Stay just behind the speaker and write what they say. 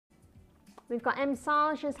We've got M.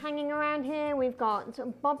 Sarge is hanging around here. We've got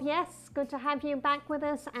Bob Yes, good to have you back with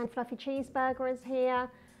us. And Fluffy Cheeseburger is here.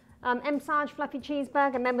 M. Sarge, Fluffy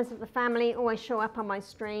Cheeseburger, members of the family always show up on my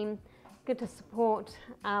stream. Good to support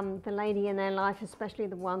the lady in their life, especially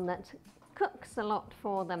the one that cooks a lot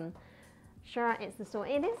for them. Sure, it's the store.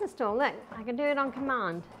 It is the store. Look, I can do it on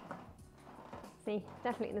command. See,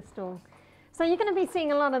 definitely the store. So you're going to be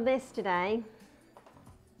seeing a lot of this today.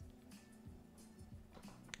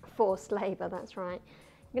 Forced labour, that's right.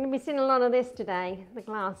 You're going to be seeing a lot of this today, the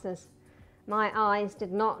glasses. My eyes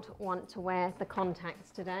did not want to wear the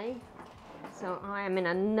contacts today, so I am in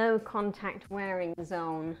a no contact wearing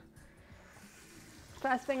zone.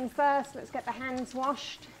 First things first, let's get the hands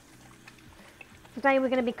washed. Today we're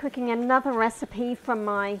going to be cooking another recipe from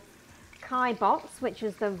my Kai box, which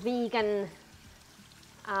is the vegan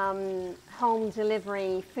home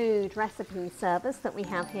delivery food recipe service that we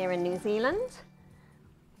have here in New Zealand.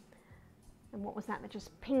 And what was that just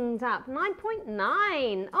pinged up?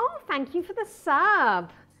 9.9. Oh, thank you for the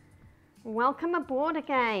sub. Welcome aboard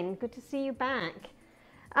again. Good to see you back.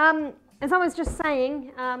 As I was just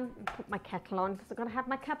saying, put my kettle on because I've got to have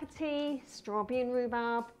my cup of tea, strawberry and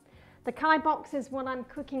rhubarb. The Kai box is what I'm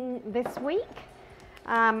cooking this week.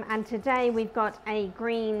 And today we've got a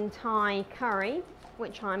green Thai curry,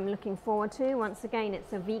 which I'm looking forward to. Once again,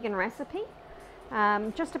 it's a vegan recipe.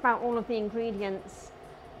 Just about all of the ingredients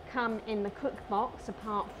come in the cook box,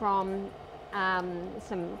 apart from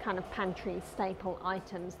some kind of pantry staple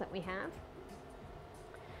items that we have.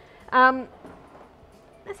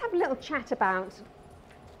 Let's have a little chat about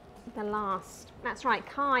the last. That's right,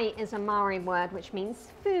 Kai is a Maori word which means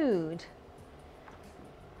food.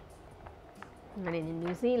 And in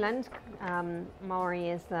New Zealand, Maori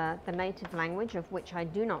is the native language of which I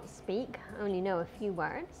do not speak, only know a few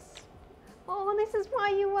words. Oh, this is why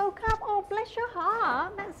you woke up. Oh, bless your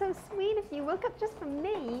heart. That's so sweet if you woke up just for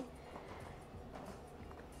me.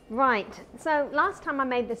 Right, so last time I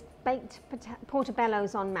made this baked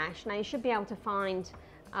portobellos on mash. Now you should be able to find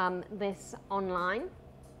this online.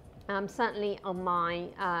 Certainly on my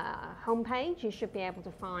homepage, you should be able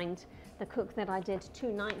to find the cook that I did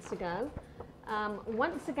 2 nights ago.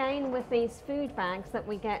 Once again, with these food bags that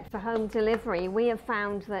we get for home delivery, we have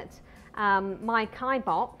found that my Kai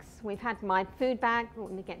box, we've had my food bag,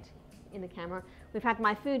 let me get in the camera, we've had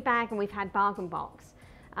my food bag and we've had bargain box,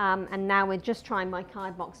 and now we're just trying my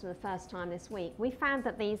Kai box for the first time this week. We found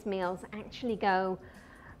that these meals actually go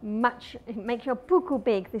much, make your puku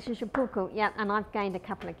big. This is your puku, yeah, and I've gained a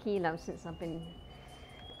couple of kilos since I've been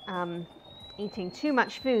eating too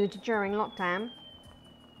much food during lockdown.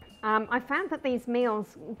 I found that these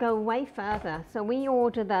meals go way further. So we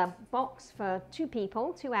order the box for 2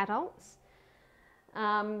 people, 2 adults,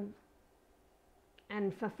 and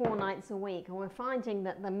for 4 nights a week. And we're finding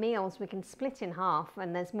that the meals we can split in half,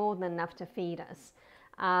 and there's more than enough to feed us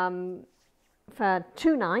for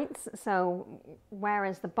 2 nights. So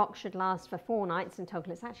whereas the box should last for 4 nights in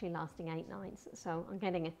total, it's actually lasting 8 nights. So I'm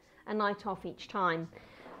getting a night off each time.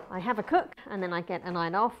 I have a cook, and then I get a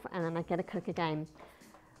night off, and then I get a cook again.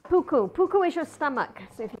 Puku. Puku is your stomach.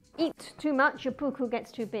 So if you eat too much, your puku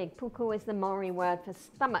gets too big. Puku is the Maori word for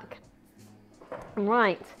stomach.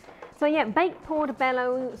 Right. So yeah, baked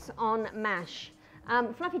portobellos on mash.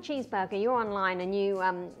 Fluffy Cheeseburger, you're online and you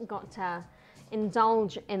got to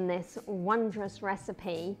indulge in this wondrous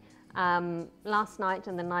recipe last night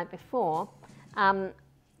and the night before.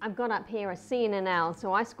 I've got up here a C and an L,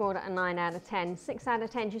 so I scored it a 9 out of 10. 6 out of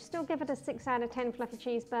 10. Do you still give it a 6 out of 10, Fluffy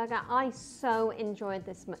Cheeseburger? I so enjoyed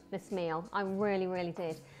this meal. I really, really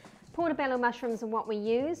did. Portobello mushrooms are what we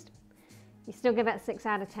used. You still give it a 6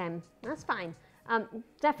 out of 10. That's fine.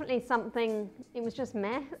 Definitely something, it was just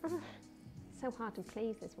meh. So hard to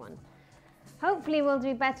please, this one. Hopefully we'll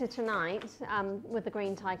do better tonight with the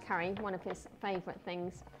green Thai curry, one of his favourite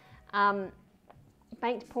things.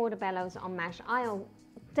 Baked portobellos on mash. I'll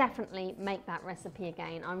definitely make that recipe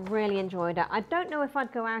again. I really enjoyed it. I don't know if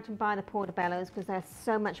I'd go out and buy the portobellos because they're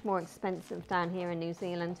so much more expensive down here in New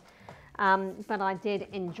Zealand, but I did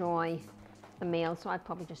enjoy the meal, so I'd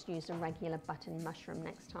probably just use a regular button mushroom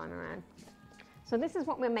next time around. So this is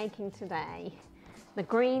what we're making today, the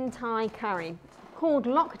green Thai curry, called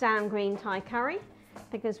lockdown green Thai curry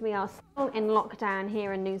because we are still in lockdown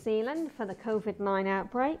here in New Zealand for the COVID-19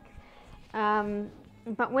 outbreak.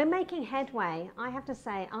 But we're making headway. I have to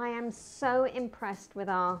say, I am so impressed with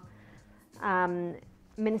our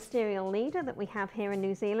ministerial leader that we have here in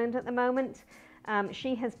New Zealand at the moment.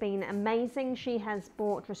 She has been amazing. She has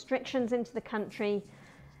brought restrictions into the country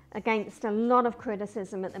against a lot of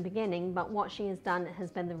criticism at the beginning, but what she has done has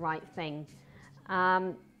been the right thing.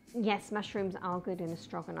 Yes, mushrooms are good in a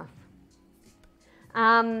stroganoff.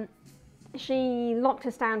 She locked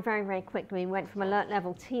us down very, very quickly. We went from alert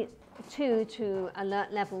level 2 to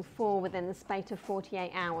alert level 4 within the space of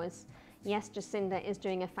 48 hours. Yes, Jacinda is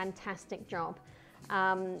doing a fantastic job.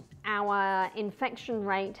 Our infection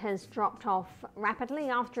rate has dropped off rapidly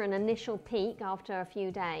after an initial peak after a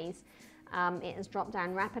few days. It has dropped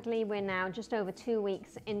down rapidly. We're now just over 2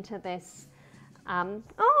 weeks into this.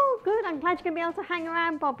 Oh, good. I'm glad you're going to be able to hang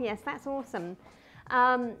around, Bob. Yes, that's awesome.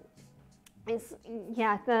 After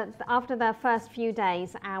the first few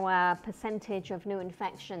days, our percentage of new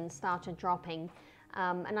infections started dropping.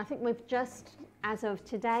 And I think we've just, as of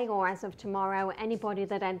today or as of tomorrow, anybody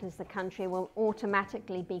that enters the country will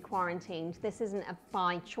automatically be quarantined. This isn't a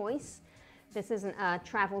by choice. This isn't a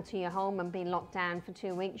travel to your home and be locked down for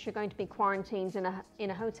 2 weeks. You're going to be quarantined in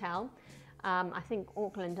a hotel. I think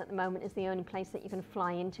Auckland at the moment is the only place that you can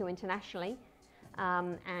fly into internationally.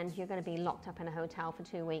 And you're going to be locked up in a hotel for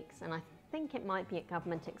 2 weeks. And I think it might be at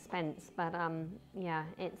government expense, but yeah,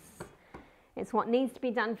 it's what needs to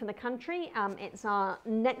be done for the country. It's our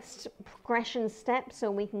next progression step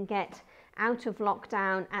so we can get out of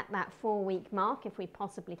lockdown at that 4-week mark if we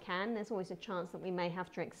possibly can. There's always a chance that we may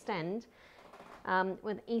have to extend.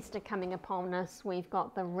 With Easter coming upon us, we've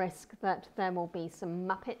got the risk that there will be some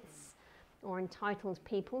muppets or entitled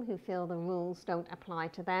people who feel the rules don't apply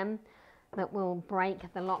to them that will break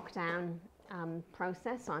the lockdown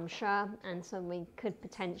process, I'm sure, and so we could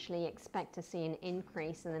potentially expect to see an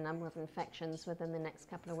increase in the number of infections within the next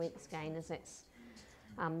couple of weeks again, as it's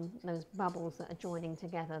those bubbles that are joining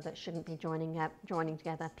together that shouldn't be joining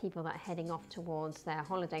together, people that are heading off towards their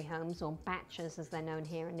holiday homes, or batches as they're known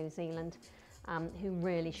here in New Zealand, who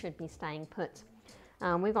really should be staying put.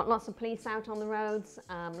 We've got lots of police out on the roads,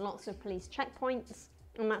 lots of police checkpoints,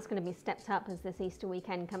 and that's going to be stepped up as this Easter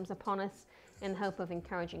weekend comes upon us, in the hope of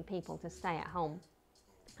encouraging people to stay at home.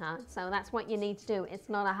 So that's what you need to do. It's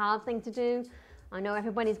not a hard thing to do. I know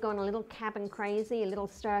everybody's going a little cabin crazy, a little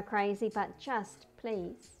stir crazy, but just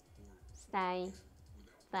please stay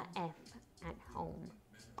the F at home.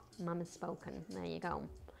 Mum has spoken. There you go.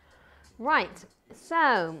 Right,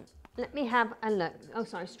 so let me have a look. Oh,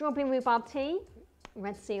 sorry, strawberry rhubarb tea,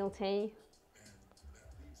 red seal tea.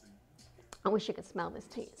 I wish you could smell this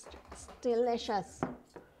tea. It's just delicious.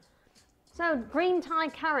 So, green Thai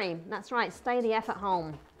curry, that's right, stay the F at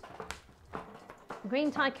home. Green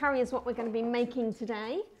Thai curry is what we're going to be making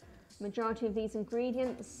today. Majority of these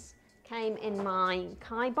ingredients came in my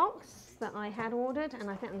Kai box that I had ordered, and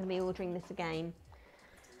I think I'm going to be ordering this again.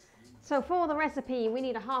 So for the recipe, we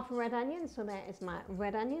need a half a red onion, so there is my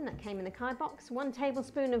red onion that came in the Kai box. 1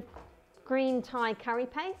 tablespoon of green Thai curry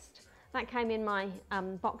paste, that came in my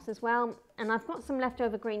box as well. And I've got some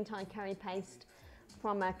leftover green Thai curry paste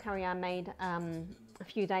from a curry I made a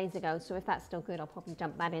few days ago, so if that's still good, I'll probably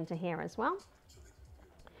dump that into here as well.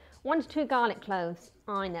 1 to 2 garlic cloves.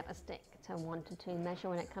 I never stick to 1 to 2 measure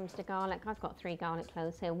when it comes to garlic. I've got 3 garlic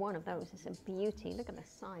cloves here. One of those is a beauty. Look at the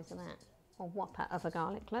size of that. A whopper of a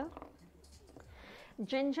garlic clove.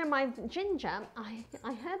 Ginger. My ginger, I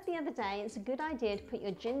heard the other day it's a good idea to put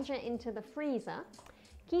your ginger into the freezer,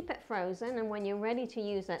 keep it frozen, and when you're ready to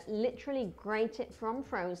use it, literally grate it from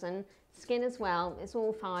frozen, skin as well. It's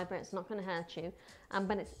all fibre, it's not going to hurt you,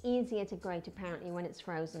 but it's easier to grate apparently when it's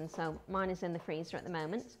frozen, so mine is in the freezer at the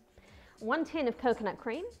moment. 1 tin of coconut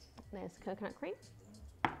cream. There's coconut cream.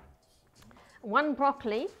 1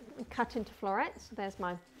 broccoli cut into florets. There's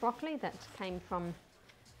my broccoli that came from,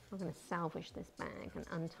 I'm going to salvage this bag and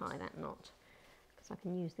untie that knot because I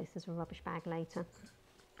can use this as a rubbish bag later.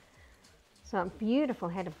 So a beautiful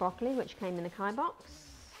head of broccoli which came in the Kai box.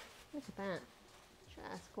 Look at that,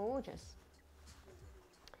 just gorgeous.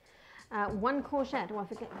 1 courgette. Oh, I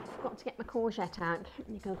forgot to get my courgette out. Let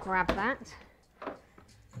me go grab that.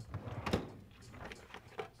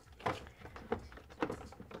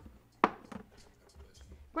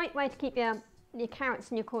 Great way to keep your carrots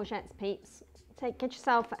and your courgettes, peeps. Get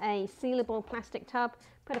yourself a sealable plastic tub,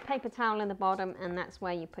 put a paper towel in the bottom, and that's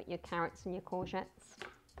where you put your carrots and your courgettes.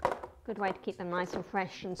 Good way to keep them nice and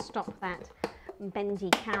fresh and stop that bendy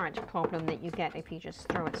carrot problem that you get if you just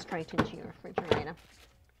throw it straight into your refrigerator.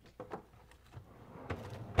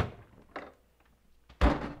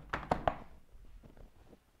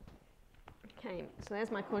 Okay, so there's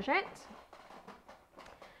my courgette.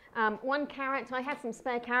 1 carrot. I had some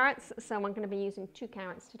spare carrots, so I'm going to be using 2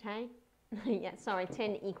 carrots today. Yeah, sorry,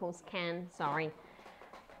 tin equals can, sorry.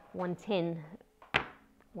 1 tin,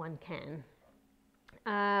 1 can.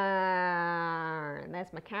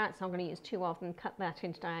 There's my carrots. I'm going to use 2 of them, cut that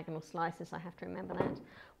into diagonal slices, I have to remember that.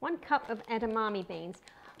 1 cup of edamame beans.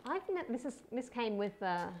 This came with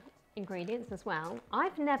the ingredients as well.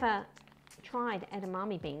 I've never tried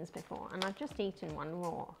edamame beans before, and I've just eaten one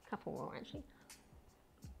raw, a couple raw actually.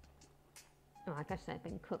 Oh, I guess they've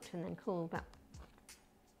been cooked and then cooled, but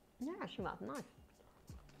they're actually rather nice.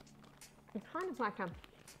 It's kind of like a,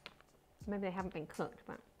 maybe they haven't been cooked,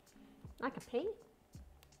 but like a pea.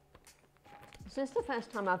 So this is the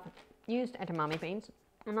first time I've used edamame beans,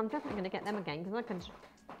 and I'm definitely going to get them again because I can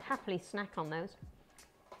happily snack on those.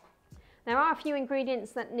 There are a few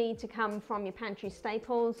ingredients that need to come from your pantry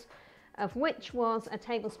staples, of which was a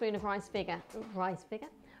tablespoon of rice vinegar.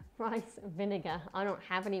 Rice vinegar. I don't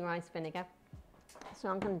have any rice vinegar, so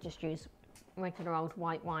I'm going to just use regular old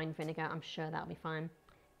white wine vinegar. I'm sure that'll be fine.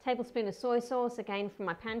 Tablespoon of soy sauce, again from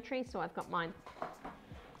my pantry, so I've got my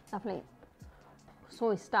lovely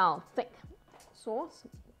soy style thick sauce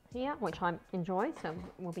here, which I enjoy, so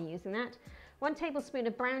we'll be using that. 1 tablespoon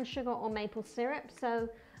of brown sugar or maple syrup. So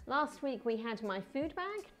last week we had my food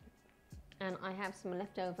bag, and I have some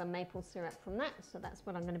leftover maple syrup from that, so that's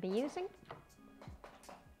what I'm going to be using.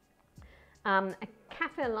 A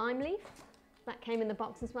kaffir lime leaf, that came in the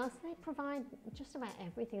box as well, so they provide just about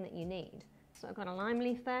everything that you need. So I've got a lime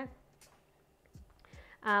leaf there.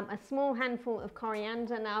 A small handful of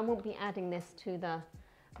coriander. Now I won't be adding this to the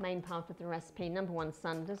main part of the recipe. Number one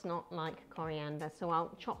son does not like coriander, so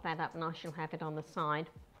I'll chop that up and I shall have it on the side.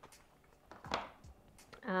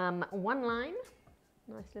 1 lime,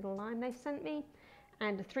 nice little lime they sent me,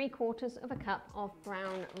 and 3/4 of a cup of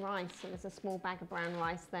brown rice. So there's a small bag of brown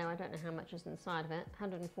rice there. I don't know how much is inside of it.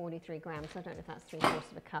 143 grams. I don't know if that's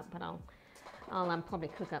 3/4 of a cup, but I'll probably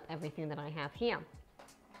cook up everything that I have here.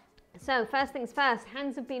 So first things first,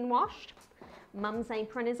 hands have been washed. Mum's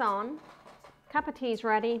apron is on. Cup of tea is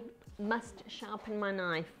ready. Must sharpen my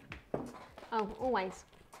knife. Oh, always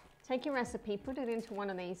take your recipe, put it into one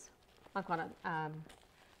of these. I've got a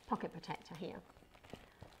pocket protector here.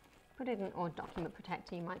 Put it in, or document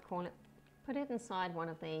protector you might call it. Put it inside one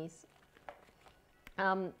of these.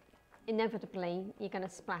 Inevitably, you're going to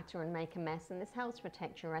splatter and make a mess, and this helps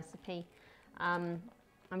protect your recipe.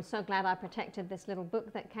 I'm so glad I protected this little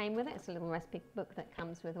book that came with it. It's a little recipe book that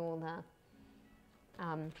comes with all the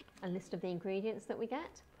a list of the ingredients that we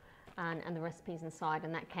get and the recipes inside,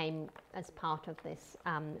 and that came as part of this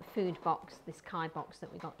food box, this Kai box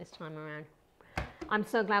that we got this time around. I'm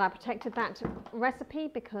so glad I protected that recipe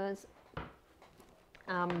because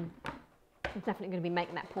I'm definitely going to be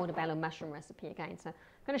making that portobello mushroom recipe again. So I'm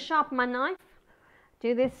going to sharpen my knife,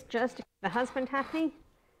 do this just to keep the husband happy.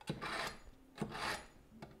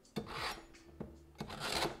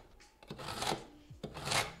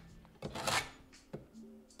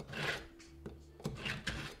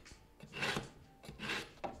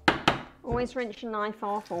 Always rinse your knife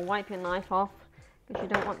off or wipe your knife off because you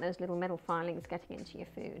don't want those little metal filings getting into your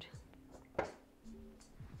food.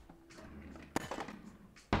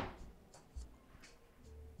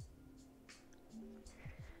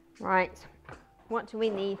 Right, what do we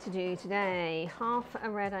need to do today? Half a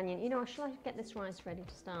red onion. You know, shall I get this rice ready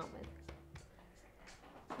to start with?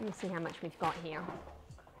 Let me see how much we've got here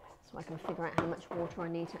so I can figure out how much water I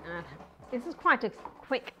need to add. This is quite a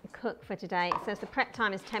quick cook for today. It says the prep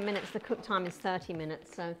time is 10 minutes, the cook time is 30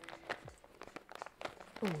 minutes. So,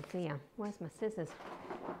 oh dear, where's my scissors?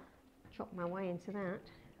 Chop my way into that.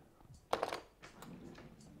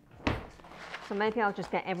 So maybe I'll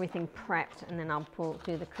just get everything prepped and then I'll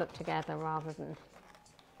do the cook together rather than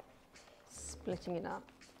splitting it up.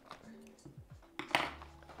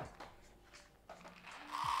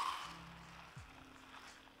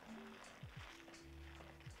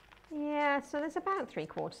 Yeah, so there's about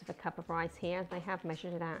 3/4 of a cup of rice here. They have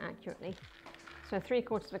measured it out accurately. So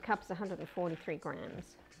 3/4 of a cup is 143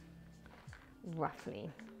 grams, roughly.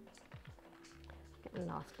 Get the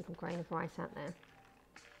last little grain of rice out there.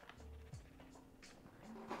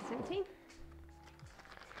 It's empty.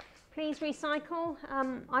 Please recycle.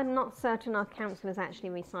 I'm not certain our council is actually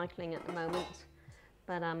recycling at the moment,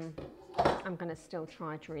 but I'm going to still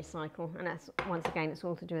try to recycle. And that's, once again, it's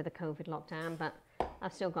all to do with the COVID lockdown, but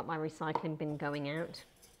I've still got my recycling bin going out.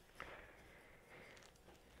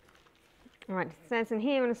 All right, it says in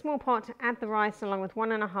here, in a small pot, add the rice along with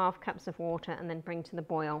 1.5 cups of water and then bring to the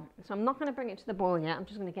boil. So I'm not going to bring it to the boil yet. I'm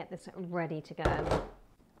just going to get this ready to go.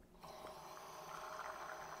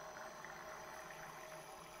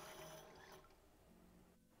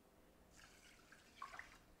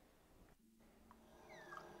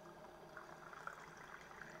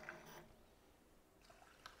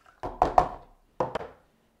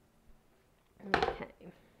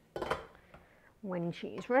 When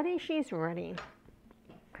she's ready, she's ready.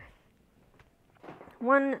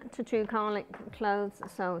 1 to 2 garlic cloves.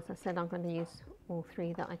 So as I said, I'm going to use all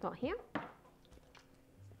 3 that I got here.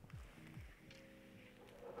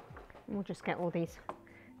 And we'll just get all these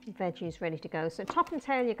veggies ready to go. So top and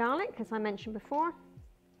tail your garlic, as I mentioned before.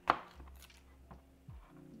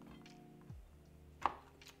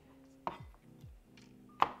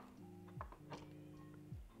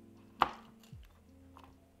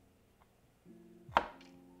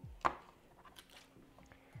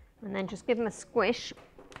 And then just give them a squish,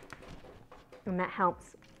 and that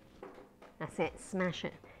helps. That's it, smash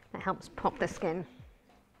it. That helps pop the skin.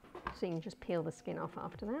 So you can just peel the skin off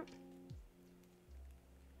after that.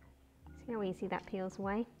 See how easy that peels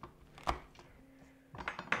away?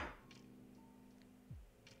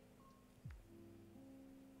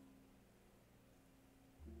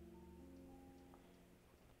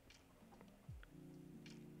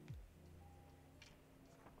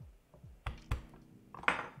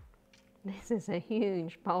 This is a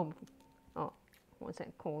huge bulb. Oh, what's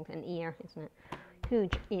it called? An ear, isn't it?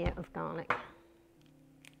 Huge ear of garlic.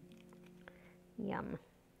 Yum.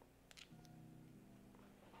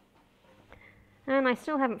 And I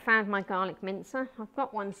still haven't found my garlic mincer. I've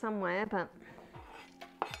got one somewhere, but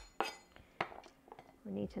I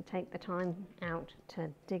need to take the time out to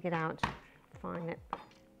dig it out, find it.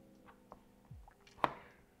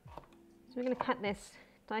 So we're going to cut this,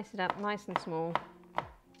 dice it up nice and small.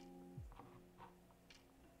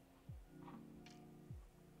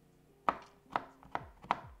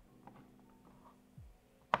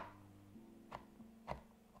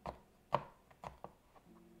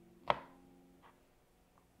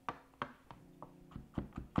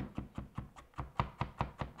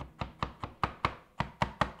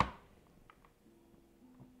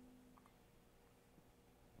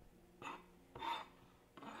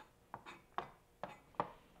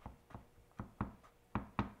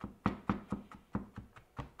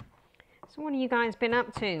 So what have you guys been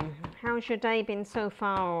up to? How's your day been so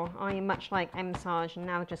far, or are you much like Emsaj and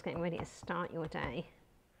now just getting ready to start your day?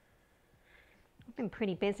 I've been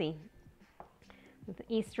pretty busy. With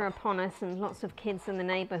Easter upon us and lots of kids in the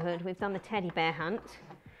neighbourhood, we've done the teddy bear hunt,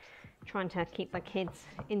 trying to keep the kids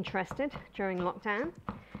interested during lockdown.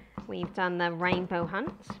 We've done the rainbow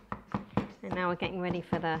hunt, and now we're getting ready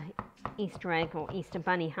for the Easter egg or Easter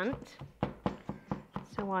bunny hunt.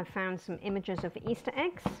 So I found some images of Easter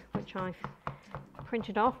eggs, which I've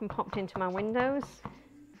printed off and popped into my windows,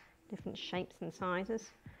 different shapes and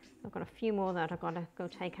sizes. I've got a few more that I've got to go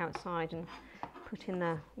take outside and put in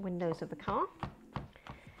the windows of the car.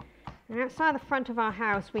 And outside the front of our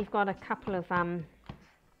house, we've got a couple of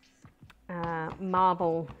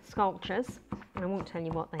marble sculptures. And I won't tell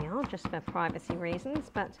you what they are, just for privacy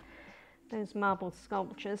reasons, but those marble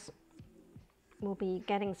sculptures will be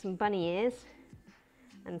getting some bunny ears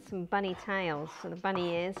and some bunny tails. So the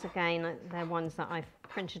bunny ears, again, they're ones that I've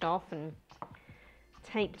printed off and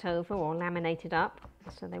taped over or laminated up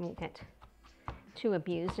so they won't get too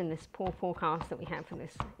abused in this poor forecast that we have for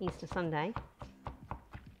this Easter Sunday.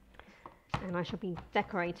 And I shall be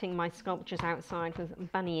decorating my sculptures outside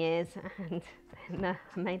with bunny ears, and I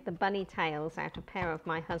made the bunny tails out of a pair of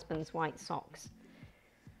my husband's white socks.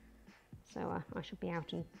 So I shall be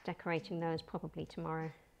out and decorating those probably tomorrow,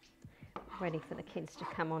 ready for the kids to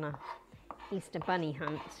come on a Easter bunny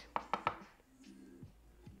hunt.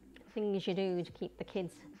 Things you do to keep the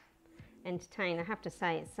kids entertained. I have to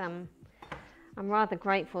say, it's I'm rather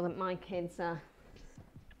grateful that my kids are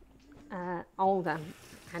older,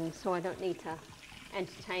 and so I don't need to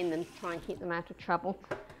entertain them to try and keep them out of trouble.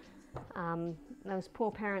 Those poor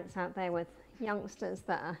parents out there with youngsters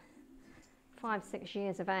that are 5-6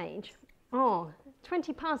 years of age. Oh,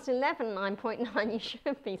 20 past 11, 9.9, you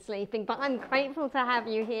should be sleeping, but I'm grateful to have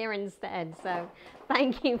you here instead, so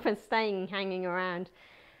thank you for staying, hanging around.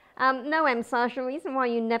 No, Emsaj, the reason why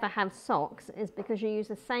you never have socks is because you use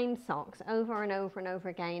the same socks over and over and over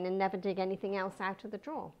again and never dig anything else out of the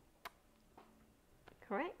drawer.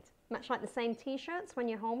 Correct? Much like the same t-shirts, when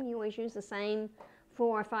you're home, you always use the same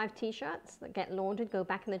 4 or 5 t-shirts that get laundered, go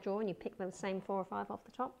back in the drawer, and you pick those same 4 or 5 off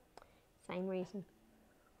the top. Same reason.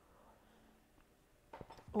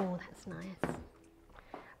 Oh, that's nice.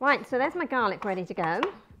 Right, so there's my garlic ready to go.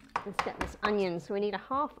 Let's get this onion. So we need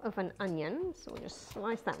 1/2 of an onion. So we'll just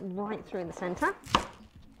slice that right through the center.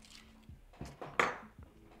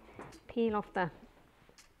 Peel off the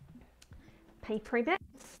papery bits.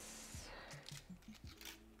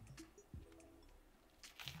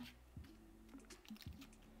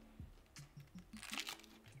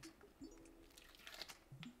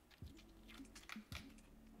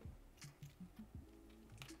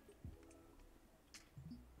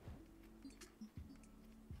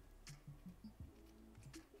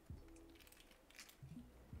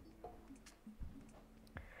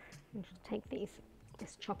 And just take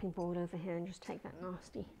this chopping board over here and just take that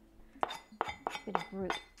nasty Bit of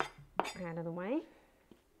root out of the way.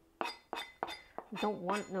 Don't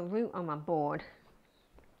want the root on my board.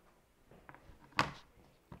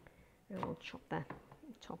 And we'll chop the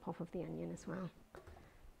top off of the onion as well.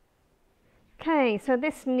 Okay, so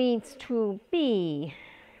this needs to be,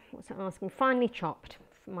 what's it asking? Finely chopped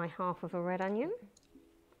for my half of a red onion.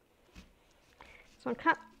 So I'll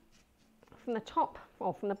cut from the top,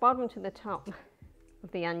 or from the bottom to the top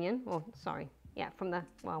of the onion, or sorry, yeah, from the,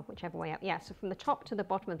 well, whichever way up. Yeah, so from the top to the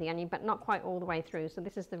bottom of the onion, but not quite all the way through. So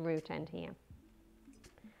this is the root end here.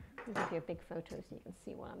 I'll give you a big photo so you can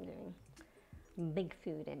see what I'm doing. Big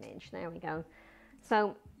food image, there we go.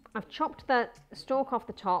 So I've chopped the stalk off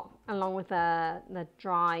the top along with the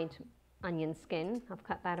dried onion skin. I've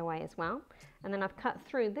cut that away as well. And then I've cut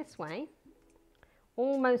through this way,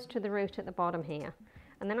 almost to the root at the bottom here.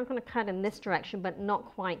 And then I'm going to cut in this direction, but not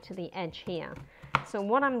quite to the edge here. So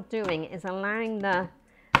what I'm doing is allowing the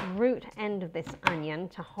root end of this onion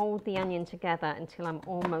to hold the onion together until I'm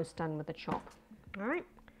almost done with the chop. All right.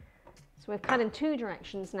 So we've cut in two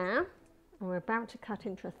directions now, and we're about to cut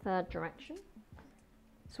into a third direction.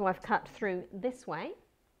 So I've cut through this way.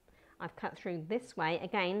 I've cut through this way.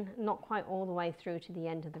 Again, not quite all the way through to the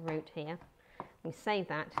end of the root here. We save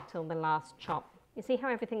that till the last chop. You see how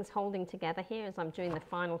everything's holding together here as I'm doing the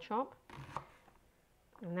final chop?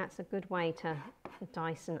 And that's a good way to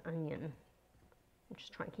dice an onion. I'm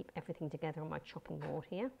just trying to keep everything together on my chopping board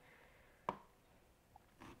here.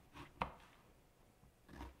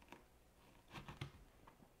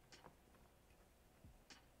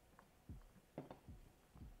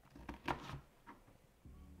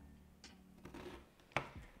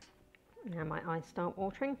 Now my eyes start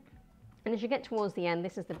watering. And as you get towards the end,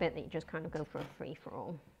 this is the bit that you just kind of go for a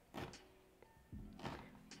free-for-all.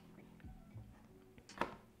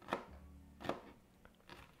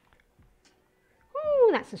 Ooh,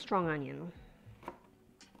 that's a strong onion.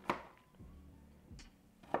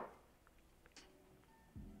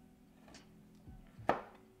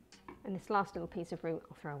 And this last little piece of root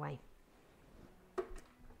I'll throw away.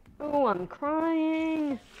 Oh, I'm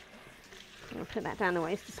crying. I'll put that down the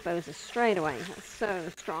waste disposal straight away. That's so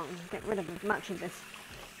strong. Get rid of as much of this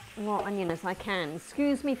raw onion as I can.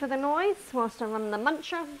 Excuse me for the noise whilst I run the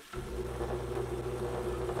muncher.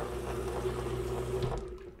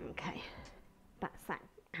 Okay, that's that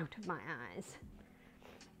out of my eyes.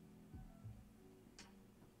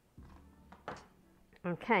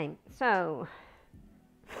 Okay, so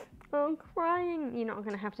I'm crying. You're not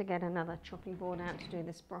going to have to get another chopping board out to do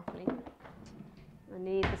this broccoli. I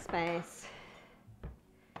need the space.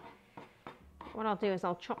 What I'll do is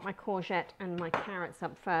I'll chop my courgette and my carrots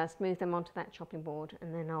up first, move them onto that chopping board,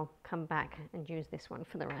 and then I'll come back and use this one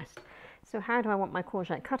for the rest. So how do I want my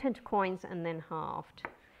courgette? Cut into coins and then halved.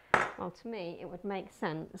 Well, to me, it would make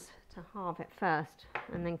sense to halve it first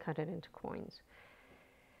and then cut it into coins.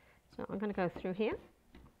 So I'm going to go through here.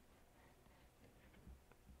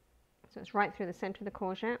 So it's right through the center of the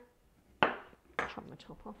courgette. Chop the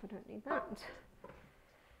top off, I don't need that.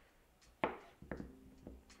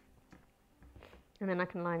 And then I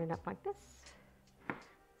can line it up like this.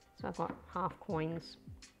 So I've got half coins.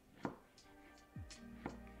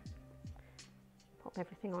 Pop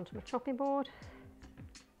everything onto my chopping board.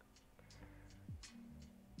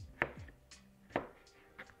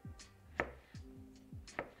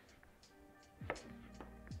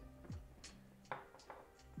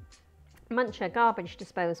 Muncher, garbage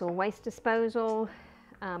disposal, waste disposal,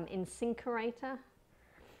 incinerator.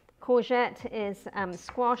 Courgette is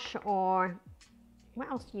squash, or what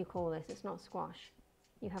else do you call this? It's not squash.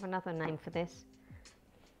 You have another name for this.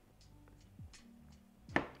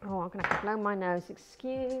 Oh, I'm going to have to blow my nose.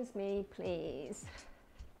 Excuse me, please.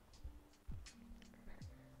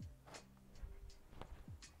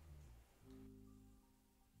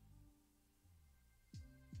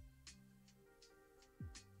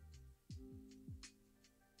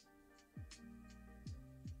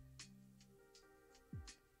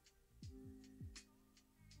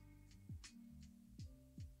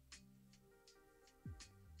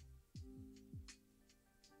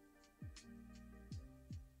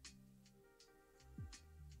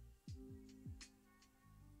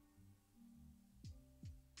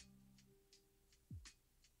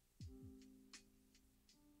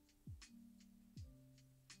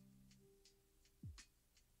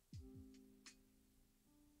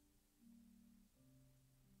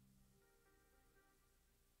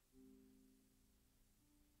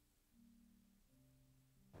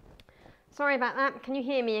 Sorry about that. Can you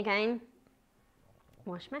hear me again?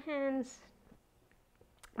 Wash my hands.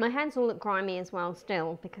 My hands all look grimy as well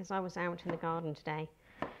still because I was out in the garden today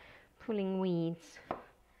pulling weeds.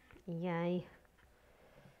 Yay.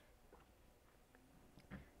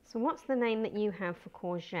 So what's the name that you have for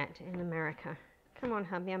courgette in America? Come on,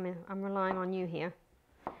 hubby, I'm relying on you here.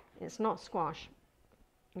 It's not squash.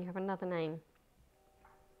 You have another name.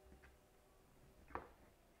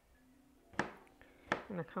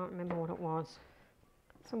 And I can't remember what it was.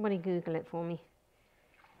 Somebody Google it for me.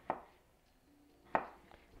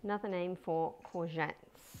 Another name for courgettes.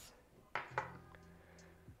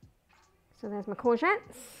 So there's my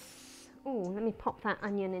courgettes. Oh, let me pop that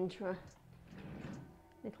onion into a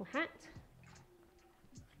little hat.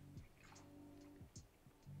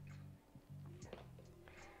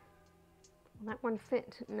 Will that one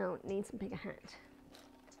fit? No, it needs a bigger hat.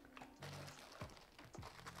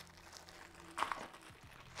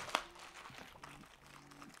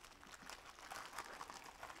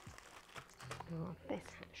 Oh, this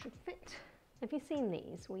hat should fit. Have you seen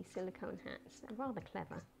these wee silicone hats? They're rather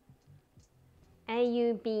clever.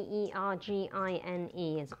 A-U-B-E-R-G-I-N-E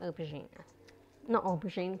is aubergine. Not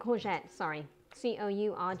aubergine, courgette, sorry.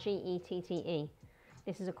 C-O-U-R-G-E-T-T-E.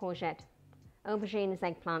 This is a courgette. Aubergine is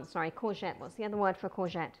eggplant, sorry. Courgette, what's the other word for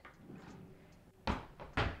courgette?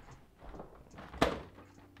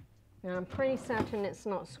 Now, I'm pretty certain it's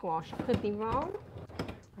not squash. I could be wrong.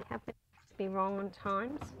 I have been be wrong on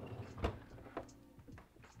times.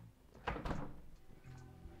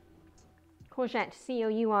 Courgette,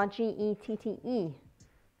 C-O-U-R-G-E-T-T-E.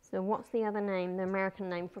 So what's the other name, the American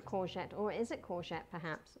name for courgette? Or is it courgette,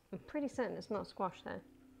 perhaps? I'm pretty certain it's not squash, though.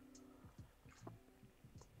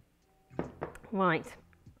 Right.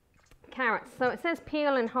 Carrots. So it says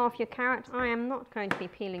peel and half your carrot. I am not going to be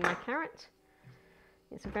peeling my carrot.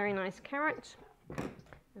 It's a very nice carrot.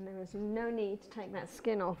 And there is no need to take that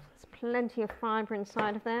skin off. There's plenty of fibre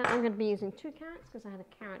inside of there. I'm going to be using 2 carrots because I had a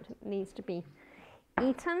carrot that needs to be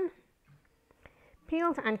eaten.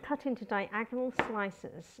 Peeled and cut into diagonal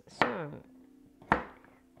slices. So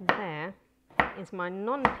there is my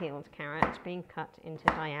non-peeled carrot being cut into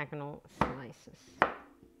diagonal slices.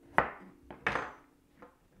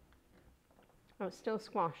 Oh, it's still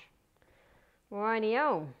squash.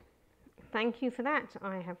 Rightio. Thank you for that.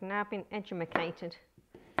 I have now been edumacated.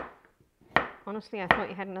 Honestly, I thought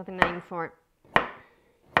you had another name for it.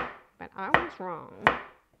 But I was wrong.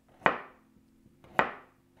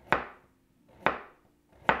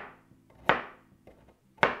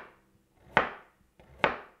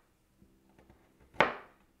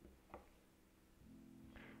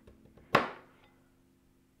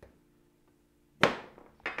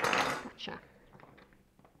 Gotcha.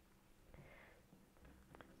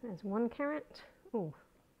 There's 1 carrot. Oh,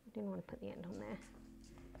 I didn't want to put the end on there.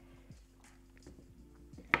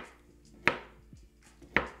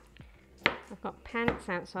 I've got Pants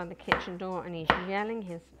outside the kitchen door and he's yelling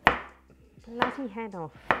his bloody head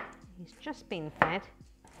off. He's just been fed.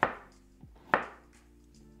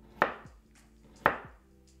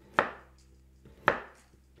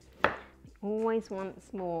 He always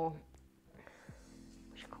wants more.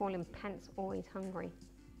 I should call him Pants always hungry.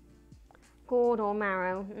 Gourd or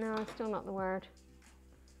marrow? No, it's still not the word.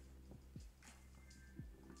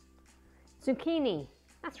 Zucchini.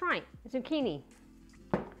 That's right, zucchini.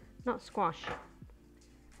 Not squash.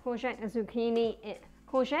 Courgette, a zucchini.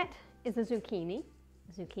 Courgette is a zucchini.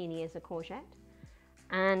 A zucchini is a courgette.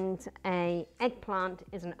 And a eggplant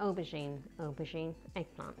is an aubergine. Aubergine,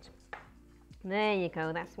 eggplant. There you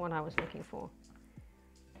go, that's what I was looking for.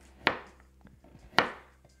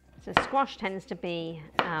 So squash tends to be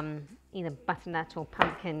either butternut or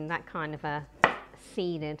pumpkin, that kind of a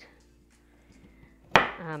seeded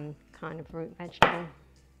kind of root vegetable.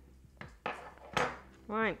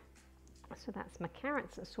 Right, so that's my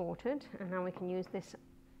carrots assorted, and now we can use this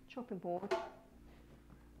chopping board to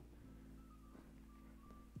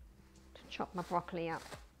chop my broccoli up.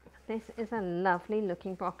 This is a lovely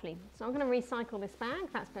looking broccoli. So I'm going to recycle this bag.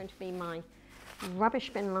 That's going to be my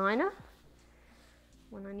rubbish bin liner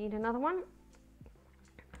when I need another one.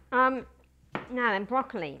 Now then,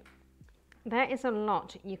 broccoli. There is a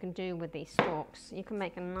lot you can do with these stalks. You can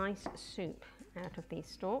make a nice soup out of these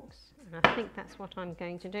stalks, and I think that's what I'm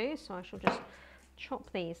going to do. So I shall just chop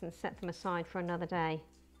these and set them aside for another day.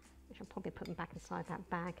 I shall probably put them back inside that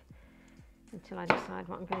bag until I decide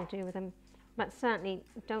what I'm going to do with them. But certainly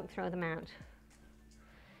don't throw them out.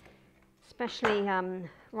 Especially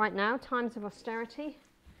right now, times of austerity,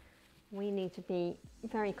 we need to be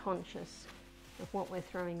very conscious of what we're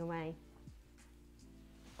throwing away.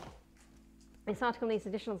 This article needs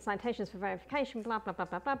additional citations for verification, blah, blah, blah,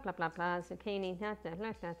 blah, blah, blah, blah, blah, zucchini, da, da,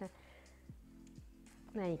 da, da, da.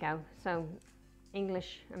 There you go. So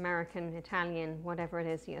English, American, Italian, whatever it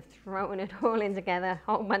is, you're throwing it all in together,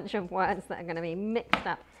 a whole bunch of words that are going to be mixed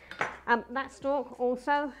up. That stalk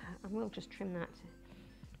also, I will just trim that.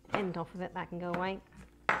 end off of it, that can go away.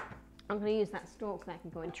 I'm going to use that stalk, that can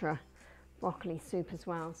go into a broccoli soup as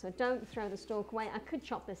well. So don't throw the stalk away. I could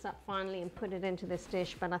chop this up finally and put it into this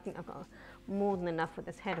dish, but I think I've got more than enough with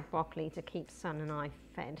this head of broccoli to keep Son and I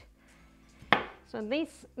fed. So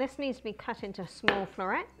this needs to be cut into small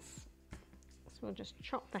florets. So we'll just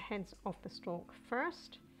chop the heads off the stalk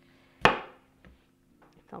first.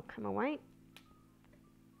 They'll come away.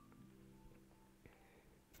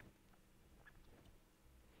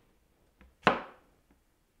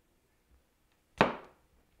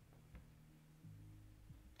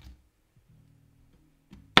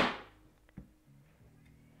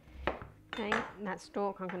 Okay, that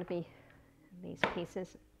stalk, I'm going to be, these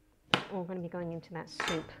pieces, all going to be going into that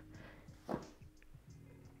soup.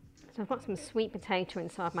 So I've got some sweet potato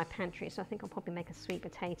inside my pantry, so I think I'll probably make a sweet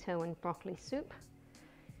potato and broccoli soup.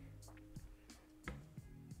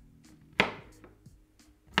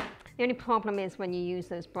 The only problem is when you use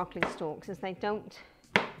those broccoli stalks is they don't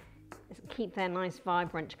keep their nice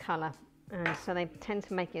vibrant colour, and so they tend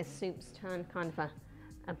to make your soups turn kind of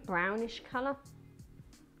a brownish colour.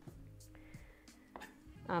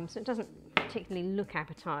 So it doesn't particularly look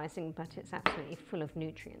appetising, but it's absolutely full of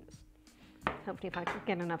nutrients. Hopefully if I can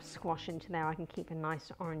get enough squash into there, I can keep a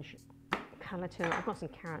nice orange colour to it. I've got some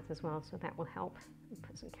carrots as well, so that will help. I'll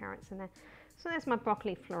put some carrots in there. So there's my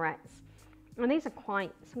broccoli florets. And these are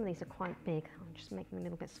some of these are quite big. I'll just make them a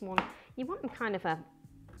little bit smaller. You want them kind of a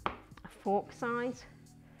fork size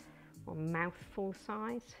or mouthful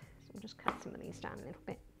size. So I'll just cut some of these down a little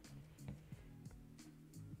bit.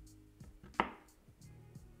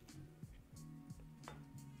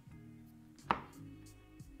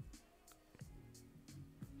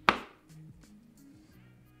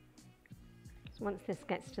 Once this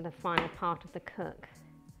gets to the final part of the cook,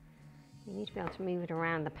 you need to be able to move it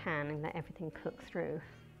around the pan and let everything cook through.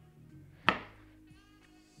 I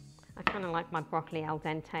kind of like my broccoli al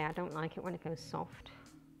dente. I don't like it when it goes soft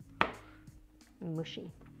and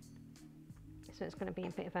mushy. So it's going to be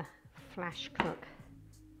a bit of a flash cook.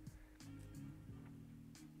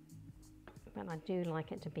 But I do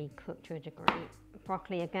like it to be cooked to a degree.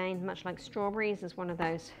 Broccoli, again, much like strawberries, is one of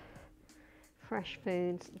those fresh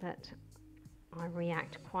foods that I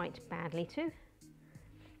react quite badly to,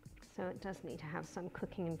 so it does need to have some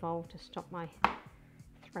cooking involved to stop my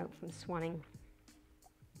throat from swelling.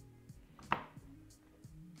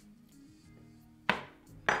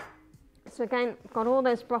 So again, I've got all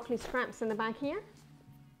those broccoli scraps in the bag here.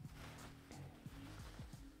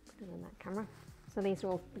 Put it on that camera. So these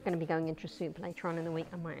are all going to be going into soup later on in the week.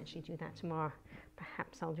 I might actually do that tomorrow.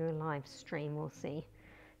 Perhaps I'll do a live stream, we'll see.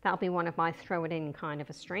 That'll be one of my throw it in kind of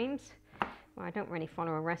a streams. Well, I don't really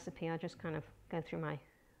follow a recipe, I just kind of go through my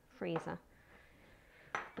freezer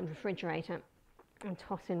and refrigerator and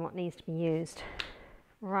toss in what needs to be used.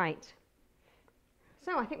 Right,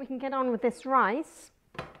 so I think we can get on with this rice.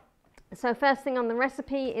 So first thing on the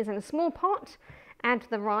recipe is in a small pot, add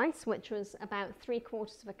the rice, which was about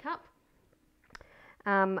 3/4 of a cup,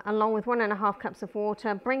 along with 1.5 cups of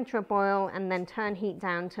water, bring to a boil and then turn heat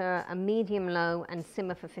down to a medium-low and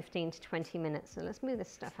simmer for 15 to 20 minutes. So let's move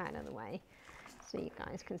this stuff out of the way so you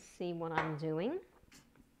guys can see what I'm doing.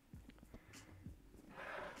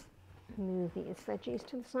 Move these veggies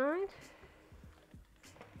to the side.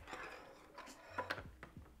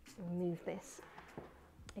 And move this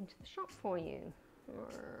into the shop for you.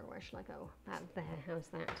 Or where shall I go? About there, how's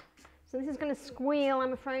that? So this is going to squeal,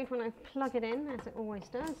 I'm afraid, when I plug it in, as it always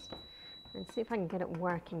does. And see if I can get it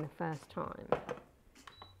working the first time.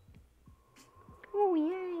 Oh,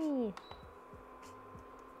 yay!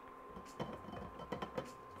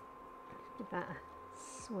 Give that a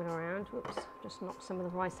swirl around. Whoops, just knocked some of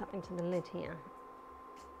the rice up into the lid here.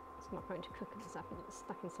 It's not going to cook if it's up, it's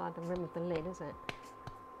stuck inside the rim of the lid, is it?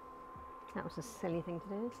 That was a silly thing to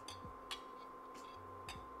do.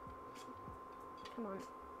 Come on.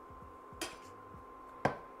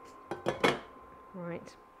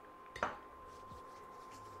 Right.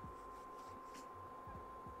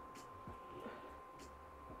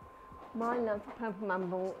 My love for Purple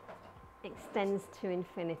Mumble extends to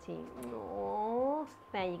infinity. Aww.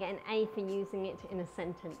 There, you get an A for using it in a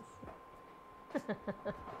sentence.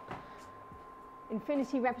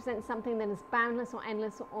 Infinity represents something that is boundless or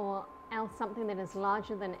endless, or else something that is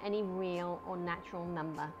larger than any real or natural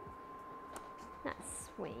number. That's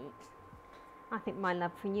sweet. I think my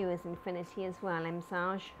love for you is infinity as well,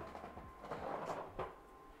 Emsage.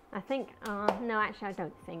 I think, no, actually I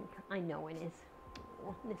don't think. I know it is.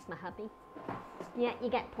 Oh, miss my hubby. Yeah, you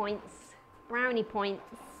get points. Brownie points.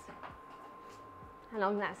 How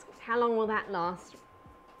long will that last,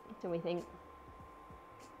 do we think?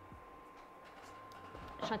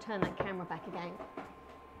 Should I turn that camera back again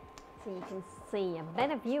so you can see a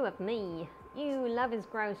better view of me? You, love is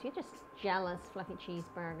gross. You're just jealous, fluffy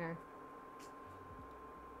cheeseburger.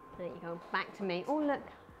 There you go, back to me. Oh look,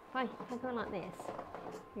 if I go like this,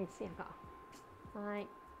 you can see I've got, right,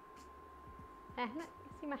 there, look,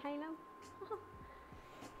 you see my halo?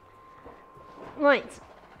 Right,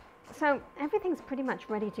 so everything's pretty much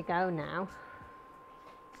ready to go now.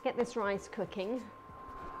 Get this rice cooking.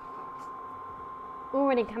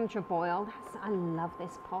 Already come to a boil. I love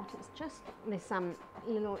this pot. It's just this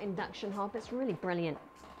little induction hob. It's really brilliant.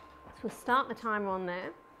 So we'll start the timer on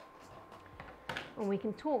there, and we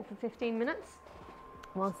can talk for 15 minutes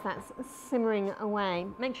whilst that's simmering away.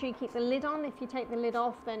 Make sure you keep the lid on. If you take the lid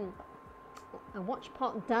off, then a watch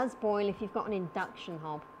pot does boil if you've got an induction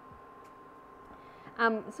hob.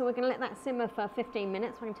 So we're going to let that simmer for 15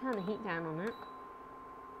 minutes. I can turn the heat down on that.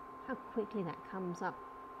 How quickly that comes up.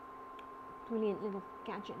 Brilliant little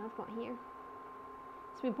gadget I've got here.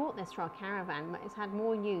 So we bought this for our caravan, but it's had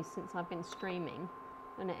more use since I've been streaming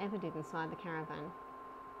than it ever did inside the caravan.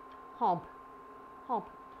 Hob. Hob.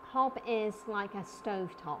 Hob is like a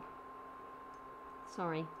stove top.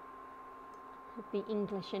 Sorry. The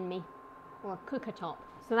English in me. Or a cooker top.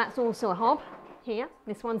 So that's also a hob here.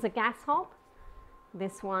 This one's a gas hob.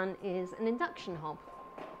 This one is an induction hob.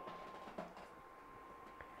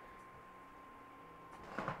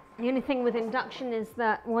 The only thing with induction is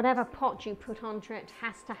that whatever pot you put onto it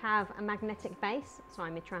has to have a magnetic base.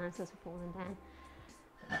 Sorry, my trousers are falling down.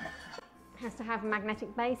 Has to have a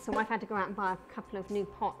magnetic base, so I've had to go out and buy a couple of new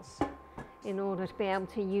pots in order to be able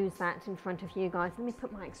to use that in front of you guys. Let me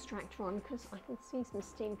put my extractor on because I can see some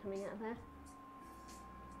steam coming out of there.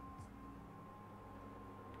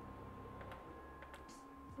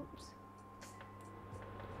 Oops.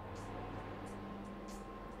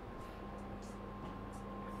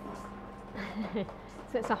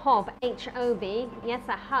 So it's a hob, H-O-B. Yes,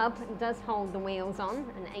 a hub does hold the wheels on,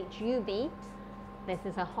 an H-U-B. This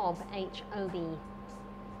is a hob, H-O-B.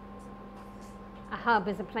 A hub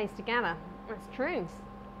is a place to gather. That's true.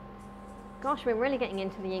 Gosh, we're really getting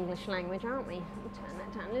into the English language, aren't we? Let me turn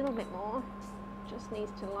that down a little bit more. Just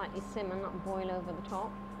needs to lightly simmer, not boil over the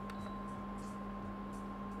top.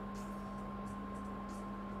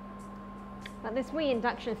 But this wee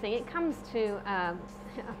induction thing, it comes to a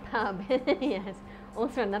pub, yes,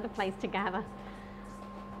 also another place to gather.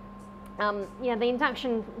 Yeah, the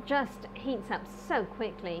induction just heats up so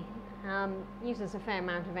quickly, uses a fair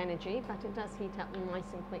amount of energy, but it does heat up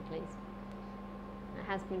nice and quickly. It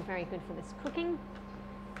has been very good for this cooking.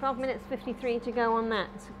 12 minutes 53 to go on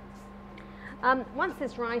that. Once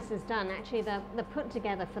this rice is done, actually the put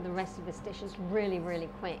together for the rest of this dish is really, really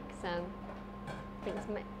quick. So I think it's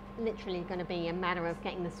literally going to be a matter of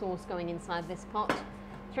getting the sauce going inside this pot,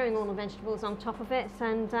 throwing all the vegetables on top of it,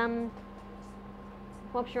 and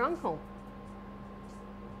Bob's your uncle.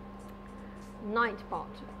 Nightbot.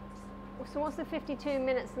 So what's the 52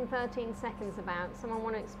 minutes and 13 seconds about? Someone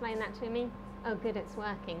want to explain that to me? Oh good, it's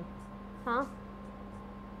working. Huh?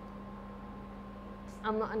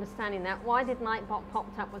 I'm not understanding that. Why did Nightbot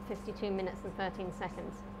popped up with 52 minutes and 13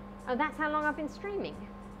 seconds? Oh, that's how long I've been streaming?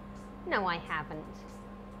 No, I haven't.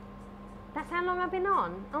 That's how long I've been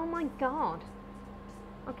on? Oh my god.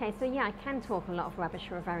 Okay, so yeah, I can talk a lot of rubbish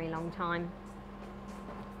for a very long time.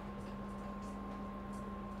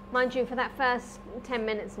 Mind you, for that first 10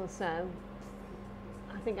 minutes or so,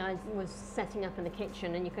 I think I was setting up in the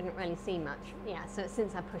kitchen and you couldn't really see much. Yeah, so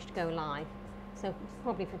since I pushed go live. So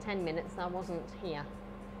probably for 10 minutes I wasn't here.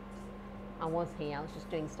 I was here, I was just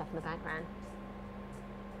doing stuff in the background.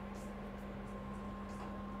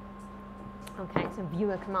 Okay, so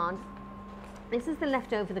viewer command. This is the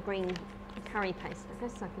leftover, the green curry paste. I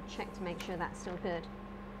guess I could check to make sure that's still good.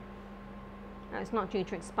 Oh, it's not due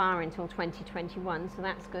to expire until 2021, so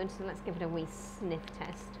that's good. So let's give it a wee sniff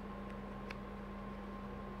test.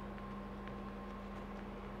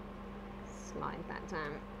 Slide that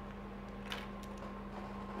down.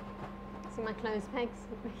 See my clothes pegs?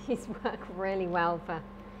 These work really well for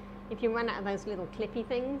if you run out of those little clippy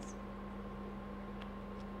things.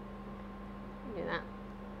 Do that.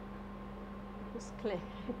 Just clip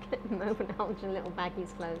them over and hold your little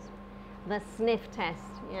baggies closed. The sniff test,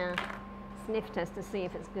 yeah. Sniff test to see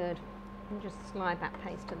if it's good. And just slide that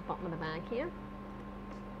paste to the bottom of the bag here.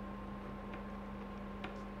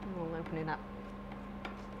 And we'll open it up.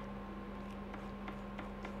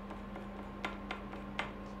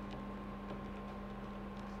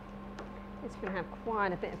 It's going to have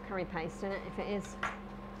quite a bit of curry paste in it if it is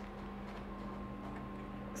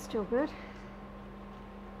still good.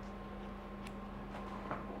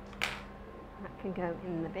 That can go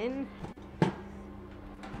in the bin.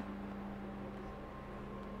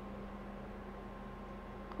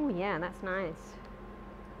 yeah, that's nice.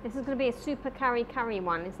 This is going to be a super curry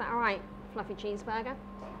one. Is that all right? Fluffy cheeseburger.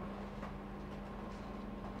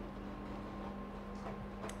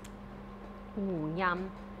 Ooh,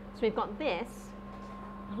 yum. So we've got this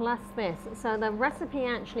plus this. So the recipe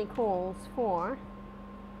actually calls for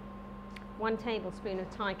 1 tablespoon of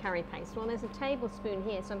Thai curry paste. Well, there's a tablespoon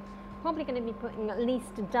here, so I'm probably going to be putting at least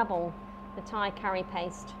double the Thai curry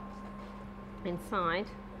paste inside.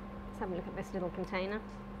 Let's have a look at this little container.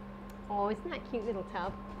 Oh, isn't that a cute little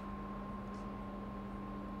tub?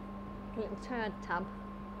 A little turd tub.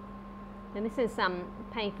 And this is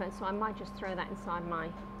paper, so I might just throw that inside my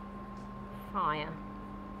fire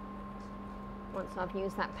once I've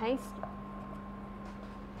used that paste.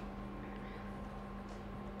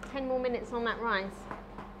 10 more minutes on that rice.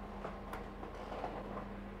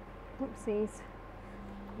 Oopsies.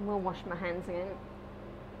 We'll wash my hands again.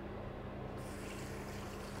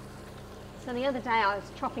 So the other day I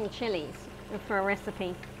was chopping chilies for a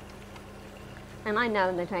recipe, and I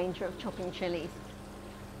know the danger of chopping chilies.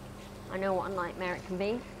 I know what a nightmare it can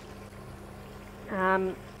be.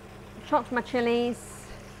 Chopped my chilies.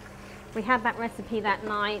 We had that recipe that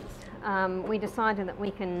night. We decided that we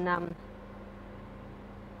can,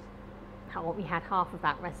 we had half of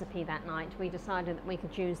that recipe that night. We decided that we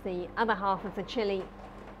could use the other half of the chili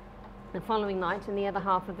the following night and the other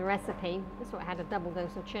half of the recipe. So I had a double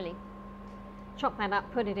dose of chili. Chop that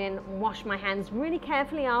up, put it in, wash my hands really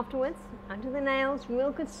carefully afterwards, under the nails, real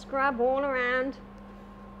good scrub all around.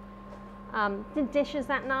 Did dishes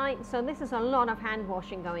that night, so this is a lot of hand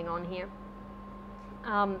washing going on here.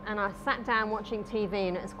 And I sat down watching TV,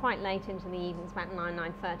 and it was quite late into the evening, it's about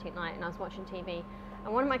 9:30 at night, and I was watching TV.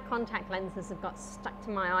 And one of my contact lenses had got stuck to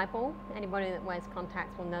my eyeball. Anybody that wears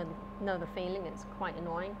contacts will know the feeling, it's quite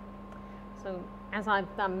annoying. So, as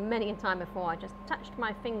I've done many a time before, I just touched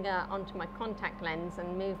my finger onto my contact lens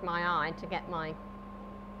and moved my eye to get my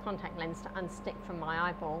contact lens to unstick from my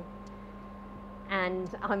eyeball. And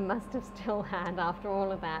I must have still had, after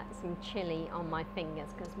all of that, some chili on my fingers,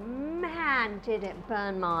 because man, did it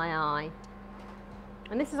burn my eye.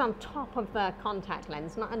 And this is on top of the contact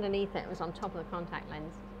lens, not underneath it, it was on top of the contact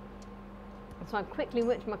lens. So I quickly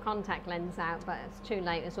whipped my contact lens out, but it's too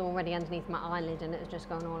late. It's already underneath my eyelid and it was just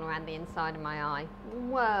going all around the inside of my eye.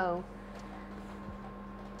 Whoa.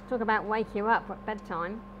 Talk about wake you up at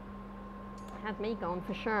bedtime. Had me gone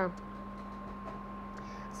for sure.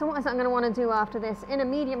 So what is it I'm going to want to do after this? In a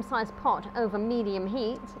medium-sized pot over medium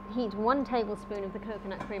heat, heat 1 tablespoon of the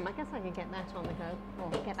coconut cream. I guess I could get that on the go,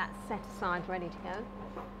 or get that set aside ready to go.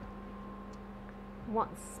 What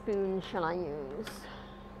spoon shall I use?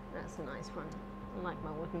 That's a nice one. I like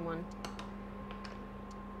my wooden one.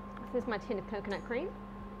 This is my tin of coconut cream.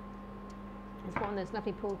 It's got one of those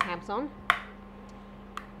lovely pull tabs on.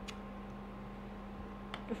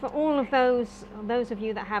 For all of those of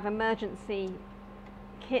you that have emergency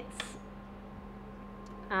kits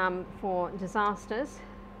for disasters,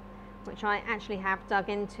 which I actually have dug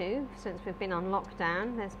into since we've been on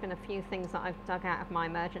lockdown, there's been a few things that I've dug out of my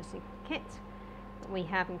emergency kit that we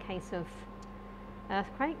have in case of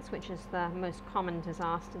earthquakes, which is the most common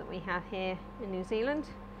disaster that we have here in New Zealand,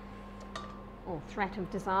 or threat of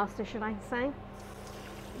disaster, should I say.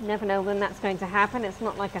 You never know when that's going to happen. It's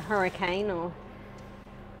not like a hurricane or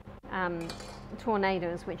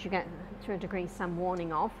tornadoes, which you get to a degree some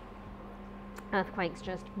warning of. Earthquakes,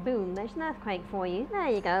 just boom, there's an earthquake for you. There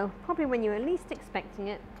you go. Probably when you were least expecting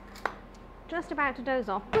it, just about to doze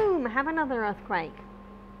off, boom, have another earthquake.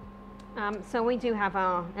 So we do have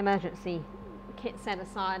our emergency kit set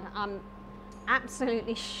aside. I'm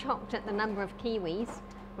absolutely shocked at the number of Kiwis,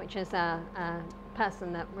 which is a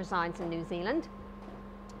person that resides in New Zealand,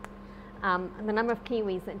 the number of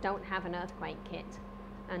Kiwis that don't have an earthquake kit.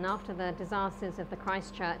 And after the disasters of the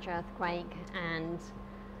Christchurch earthquake, and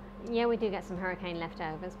yeah, we do get some hurricane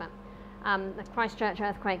leftovers, but the Christchurch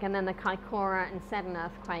earthquake and then the Kaikoura and Seddon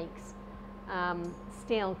earthquakes,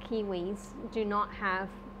 still Kiwis do not have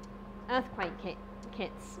earthquake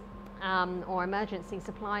kits or emergency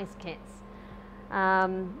supplies kits.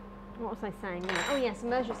 What was I saying? Oh yes,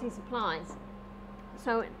 emergency supplies.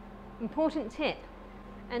 So, important tip.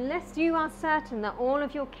 Unless you are certain that all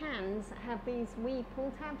of your cans have these wee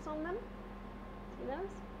pull tabs on them, see those?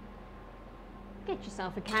 Get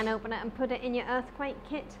yourself a can opener and put it in your earthquake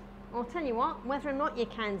kit. I'll tell you what, whether or not your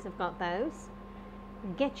cans have got those,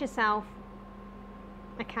 get yourself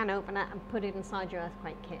a can opener and put it inside your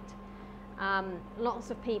earthquake kit.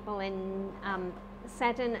 Lots of people in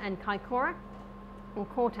Seddon and Kaikoura were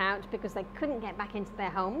caught out because they couldn't get back into their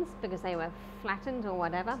homes because they were flattened or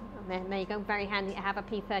whatever. There you go, very handy to have a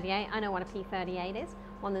P38. I know what a P38 is,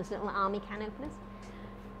 one of those little army can openers.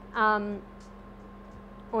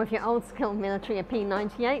 Or if you're old school military, a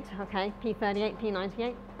P98, okay, P38,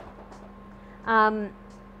 P98.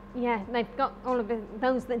 Yeah, they've got all of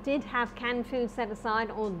those that did have canned food set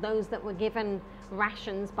aside, or those that were given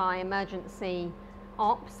rations by emergency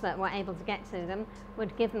ops that were able to get to them,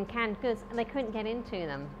 would give them canned goods, and they couldn't get into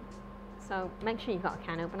them. So make sure you've got a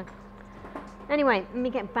can opener. Anyway, let me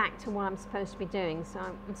get back to what I'm supposed to be doing. So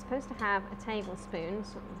I'm supposed to have a tablespoon,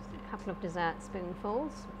 so a couple of dessert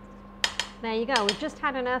spoonfuls. There you go. We've just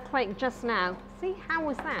had an earthquake just now. See, how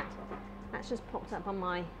was that? That's just popped up on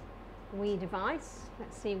my Wii device.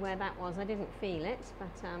 Let's see where that was. I didn't feel it, but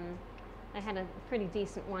they had a pretty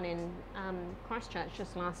decent one in Christchurch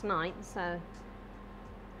just last night. So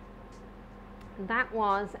that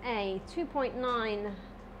was a 2.9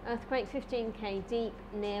 earthquake, 15k deep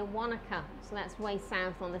near Wanaka. So that's way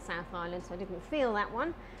south on the South Island. So I didn't feel that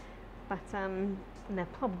one, but there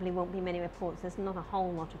probably won't be many reports. There's not a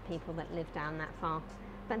whole lot of people that live down that far.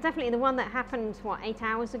 But definitely the one that happened, what, 8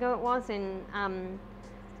 hours ago it was in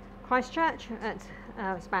Christchurch at it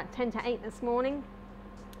was about 10 to 8 this morning.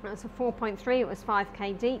 It was a 4.3, it was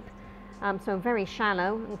 5k deep, so very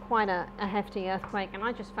shallow and quite a hefty earthquake, and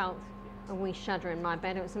I just felt a wee shudder in my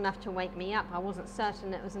bed. It was enough to wake me up. I wasn't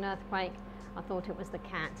certain it was an earthquake. I thought it was the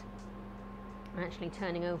cat actually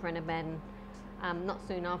turning over in a bed, and not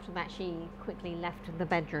soon after that she quickly left the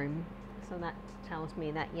bedroom, so that tells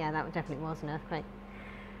me that, yeah, that definitely was an earthquake.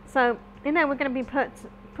 So in there we're going to be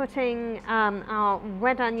putting our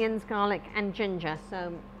red onions, garlic and ginger.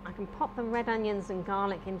 So I can pop the red onions and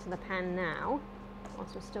garlic into the pan now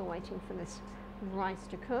whilst we're still waiting for this rice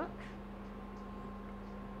to cook.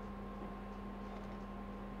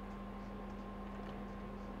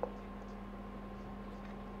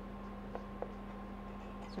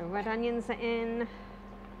 So red onions are in,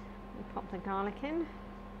 we pop the garlic in.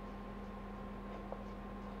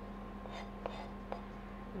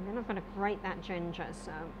 And then I've got to grate that ginger,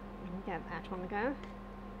 so I'll get that on the go.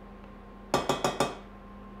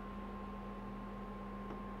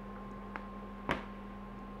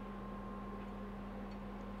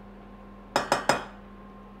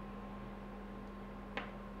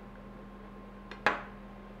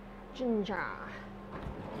 Ginger.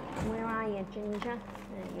 Where are you, ginger?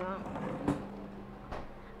 There you are.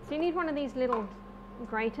 So you need one of these little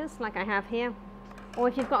graters like I have here. Or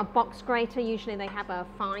if you've got a box grater, usually they have a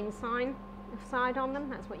fine side on them.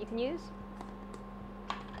 That's what you can use.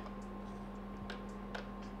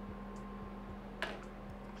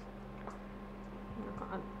 I've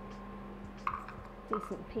got a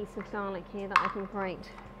decent piece of garlic here that I can grate.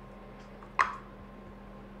 I'll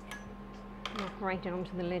grate it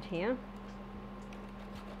onto the lid here.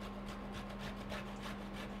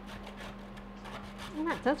 Well,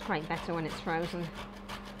 that does grate better when it's frozen.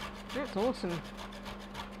 That's awesome.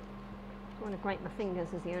 I want to grate my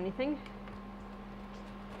fingers is the only thing.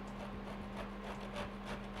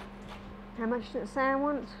 How much did it say I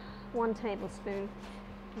want? 1 tablespoon.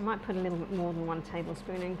 I might put a little bit more than 1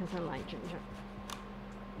 tablespoon in because I like ginger.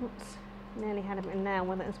 Oops, nearly had a bit of nail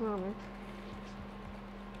with it as well. Then.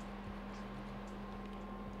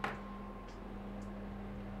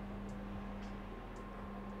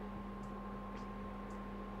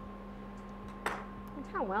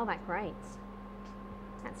 Look how well that grates.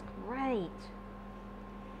 That's great.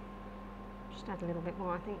 Just add a little bit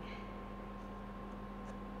more, I think.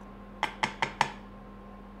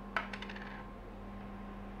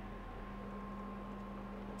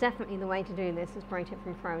 Definitely the way to do this is grate it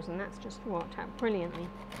from frozen. That's just worked out brilliantly.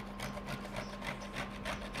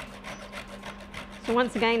 So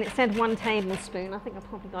once again, it said 1 tablespoon. I think I've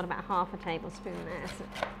probably got about half a tablespoon there. So,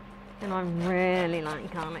 and I really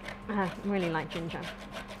like garlic. I really like ginger.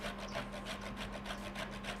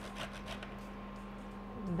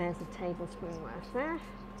 There's a tablespoon worth there.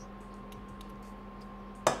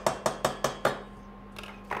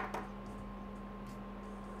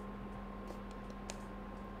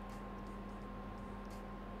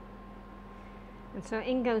 And so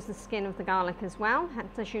in goes the skin of the garlic as well.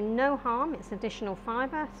 That does you no harm. It's additional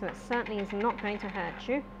fibre, so it certainly is not going to hurt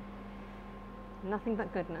you. Nothing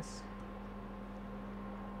but goodness.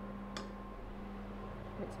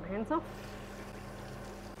 Rinse my hands off.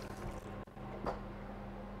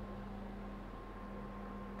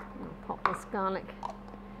 Pop this garlic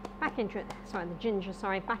back into it, sorry, the ginger,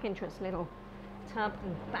 sorry, back into its little tub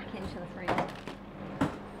and back into the freezer. I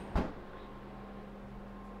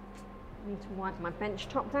need to wipe my bench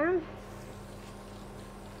top down.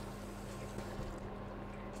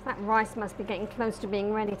 That rice must be getting close to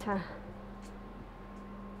being ready to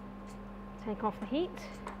take off the heat.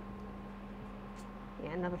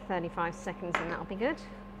 Yeah, another 35 seconds and that'll be good.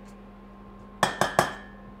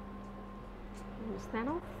 rinse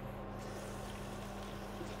that off.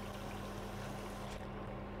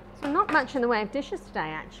 So not much in the way of dishes today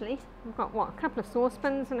actually. We've got what, a couple of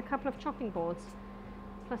saucepans and a couple of chopping boards,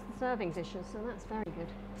 plus the serving dishes, so that's very good.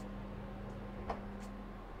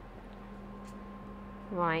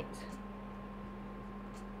 Right.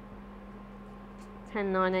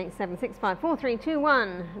 10, 9, 8, 7, 6, 5, 4, 3, 2, 1.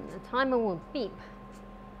 And the timer will beep.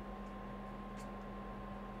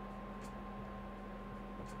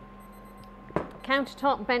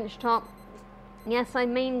 Countertop, bench top. Yes, I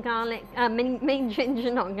mean garlic, mean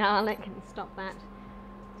ginger, not garlic. Stop that.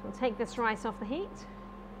 So we'll take this rice off the heat.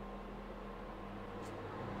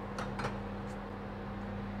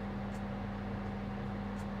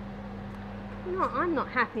 You know, I'm not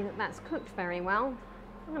happy that that's cooked very well.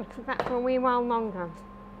 I'm going to cook that for a wee while longer.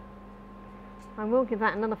 I will give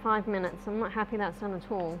that another 5 minutes. I'm not happy that's done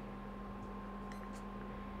at all.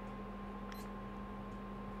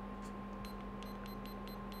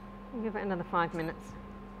 I'll give it another 5 minutes.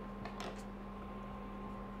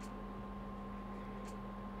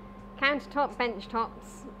 Countertop, bench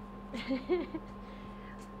tops.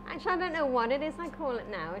 Actually, I don't know what it is I call it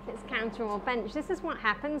now, if it's counter or bench. This is what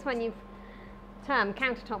happens when you've termed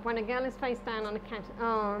countertop, when a girl is face down on a counter.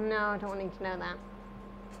 Oh no, I don't want you to know that.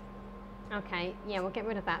 Okay, yeah, we'll get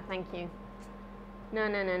rid of that, thank you. No,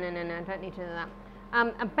 don't need to do that.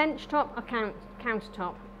 A bench top or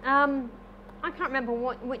countertop. I can't remember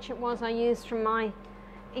which it was I used from my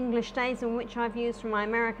English days and which I've used from my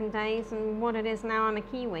American days and what it is now I'm a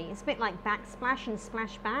Kiwi. It's a bit like backsplash and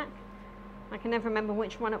splash back. I can never remember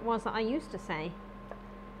which one it was that I used to say.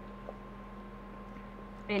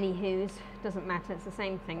 Anywho's, doesn't matter, it's the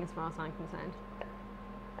same thing as far as I'm concerned.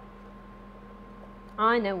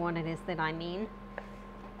 I know what it is that I mean.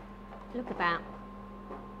 Look at that.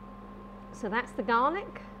 So that's the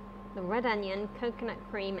garlic, the red onion, coconut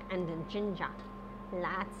cream and the ginger.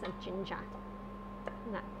 Lots of ginger.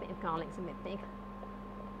 That bit of garlic's a bit big.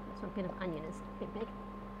 So a bit of onion is a bit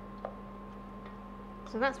big.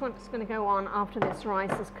 So that's what's going to go on after this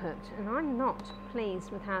rice is cooked. And I'm not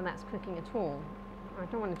pleased with how that's cooking at all. I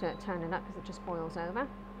don't want to turn it up because it just boils over.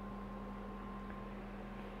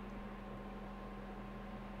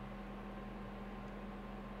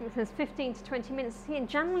 It says 15 to 20 minutes. See,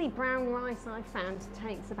 generally brown rice I've found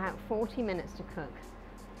takes about 40 minutes to cook.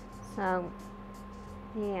 So,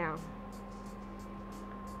 yeah.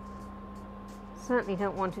 Certainly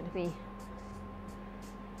don't want it to be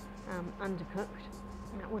undercooked.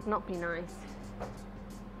 That would not be nice.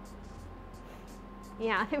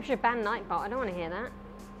 Yeah, I think we should ban Nightbot. I don't want to hear that.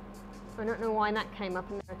 I don't know why that came up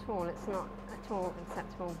in there at all. It's not at all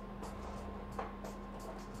acceptable.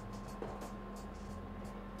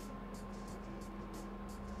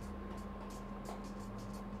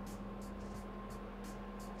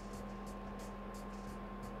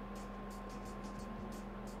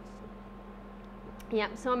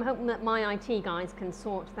 Yep, so I'm hoping that my IT guys can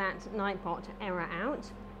sort that Nightbot error out.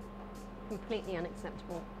 Completely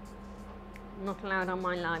unacceptable. Not allowed on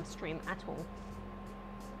my live stream at all.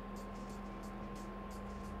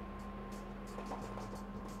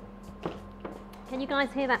 Can you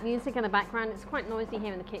guys hear that music in the background? It's quite noisy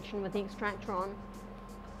here in the kitchen with the extractor on.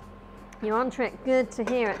 You're on to it. Good to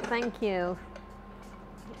hear it. Thank you.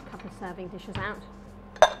 Get a couple of serving dishes out.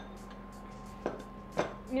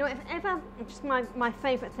 You know, if ever, just my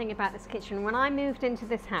favourite thing about this kitchen, when I moved into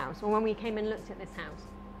this house, or when we came and looked at this house,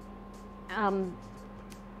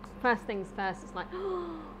 first things first, it's like,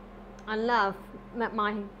 oh, I love that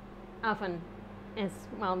my oven is,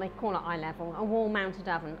 well, they call it eye level, a wall-mounted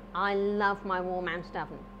oven. I love my wall-mounted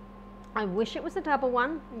oven. I wish it was a double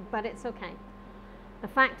one, but it's okay. The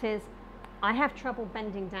fact is, I have trouble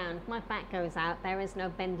bending down. If my back goes out, there is no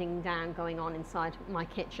bending down going on inside my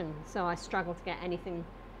kitchen, so I struggle to get anything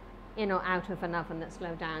in or out of an oven that's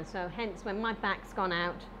low down. So hence, when my back's gone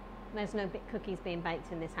out, there's no big cookies being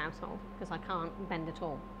baked in this household, because I can't bend at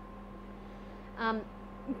all.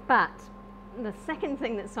 But the second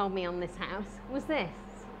thing that sold me on this house was this.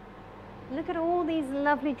 Look at all these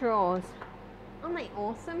lovely drawers. Aren't they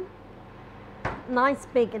awesome? Nice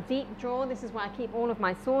big deep drawer. This is where I keep all of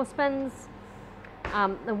my saucepans.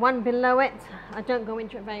 The one below it, I don't go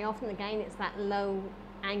into it very often. Again, it's that low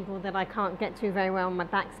angle that I can't get to very well. My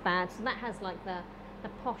back's bad. So that has like the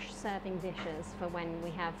posh serving dishes for when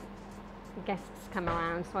we have guests come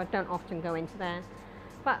around. So I don't often go into there.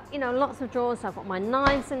 But, you know, lots of drawers. I've got my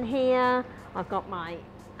knives in here. I've got my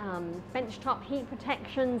benchtop heat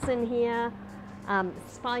protections in here.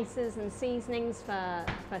 Spices and seasonings for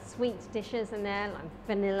sweet dishes in there, like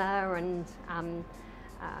vanilla and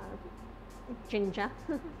ginger,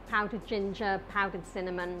 powdered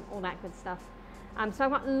cinnamon, all that good stuff. So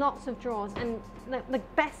I've got lots of drawers, and the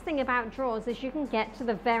best thing about drawers is you can get to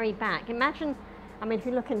the very back. Imagine, I mean, if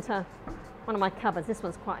you look into one of my cupboards, this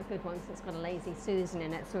one's quite a good one, so it's got a Lazy Susan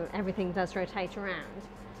in it, so everything does rotate around.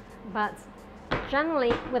 But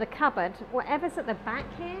generally with a cupboard, whatever's at the back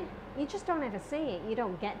here, you just don't ever see it, you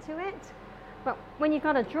don't get to it. But when you've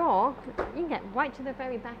got a drawer, you can get right to the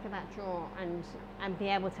very back of that drawer and be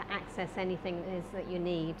able to access anything it is that you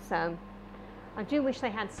need. So I do wish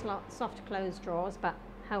they had soft close drawers, but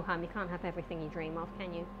ho-hum, you can't have everything you dream of,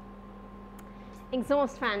 can you?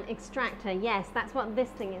 Exhaust fan extractor, yes, that's what this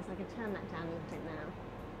thing is. I can turn that down a little bit now.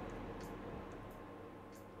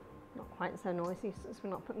 Not quite so noisy, so we're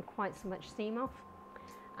not putting quite so much steam off.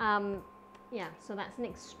 Yeah, so that's an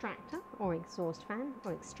extractor or exhaust fan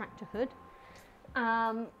or extractor hood.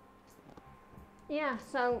 Yeah,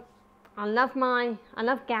 so I love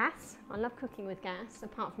gas. I love cooking with gas,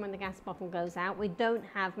 apart from when the gas bottle goes out. We don't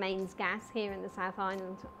have mains gas here in the South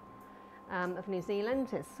Island of New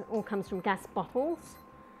Zealand. It all comes from gas bottles.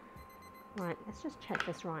 Right, let's just check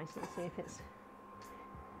this rice and see if it's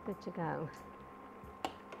good to go.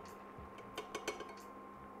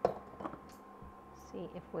 See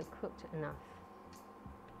if we're cooked enough.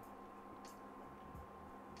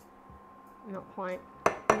 Not quite.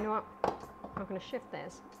 You know what? I'm going to shift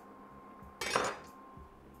this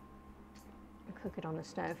and cook it on the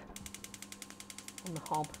stove, on the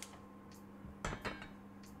hob. I'll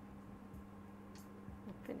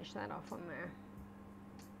finish that off on there.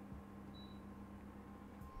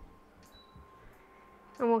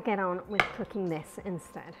 And we'll get on with cooking this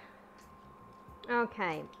instead.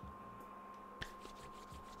 Okay.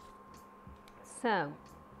 So,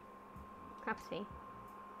 cup of tea.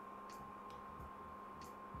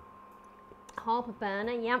 Hob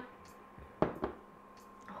burner, yep.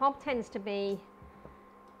 Hob tends to be,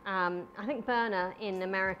 I think burner in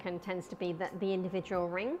American tends to be the individual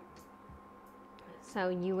ring. So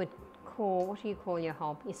you would call, what do you call your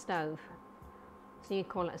hob? Your stove. So you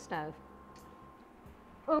call it a stove.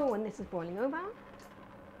 Oh, and this is boiling over.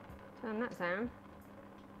 Turn that down.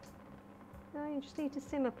 No, you just need to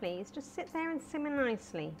simmer, please. Just sit there and simmer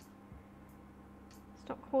nicely.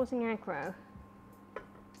 Stop causing aggro.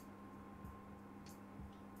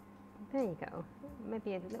 There you go.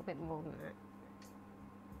 Maybe a little bit more than that.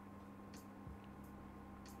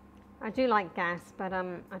 I do like gas, but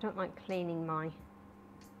I don't like cleaning my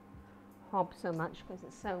hob so much because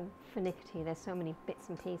it's so finicky. There's so many bits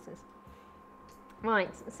and pieces.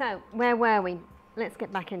 Right, so where were we? Let's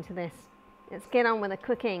get back into this. Let's get on with the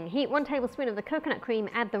cooking. Heat 1 tablespoon of the coconut cream,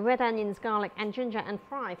 add the red onions, garlic and ginger and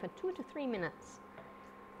fry for 2 to 3 minutes.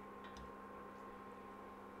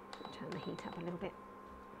 Turn the heat up a little bit.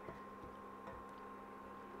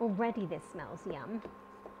 Already this smells yum.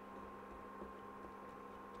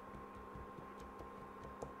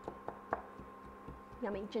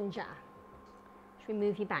 Yummy ginger. Should we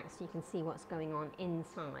move you back so you can see what's going on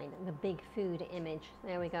inside? The big food image.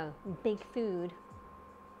 There we go. Big food.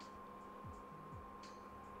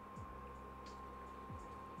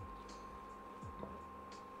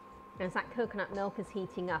 As that coconut milk is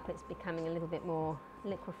heating up, it's becoming a little bit more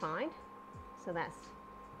liquefied. So that's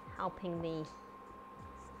helping the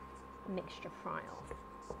mixture fry off.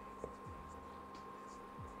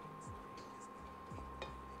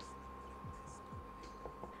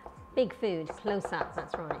 Big food, close up,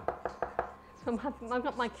 that's right. So I've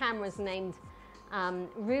got my cameras named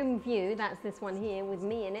Room View, that's this one here with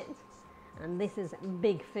me in it. And this is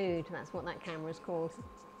Big Food, that's what that camera is called.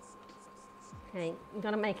 Okay, you've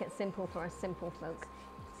got to make it simple for us simple folk.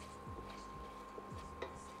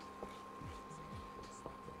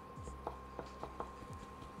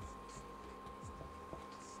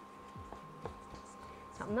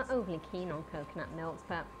 So I'm not overly keen on coconut milk,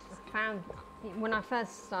 but I found when I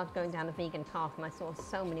first started going down the vegan path and I saw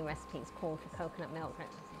so many recipes called for coconut milk,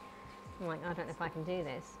 I'm like, I don't know if I can do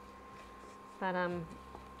this. But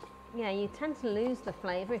yeah, you tend to lose the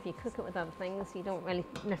flavour if you cook it with other things. You don't really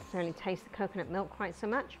necessarily taste the coconut milk quite so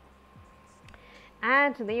much.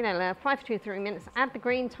 Add the, 5 to 3 minutes, add the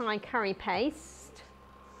green Thai curry paste.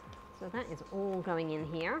 So that is all going in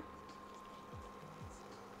here.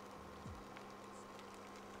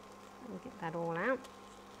 We'll get that all out.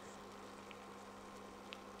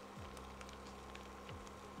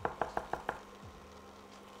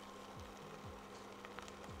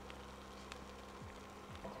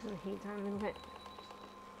 Turn the heat down a little bit.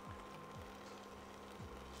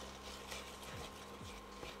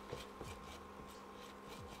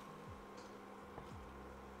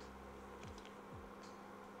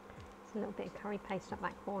 There's a little bit of curry paste up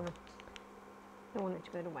that corner. Don't want it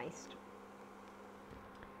to go to waste.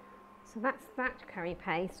 So that's that curry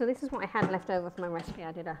paste. So this is what I had left over from my recipe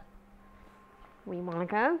I did a wee while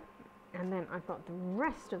ago. And then I've got the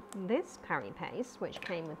rest of this curry paste, which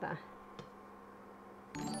came with the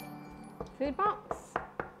food box.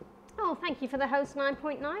 Oh, thank you for the host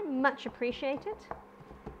 9.9, much appreciated.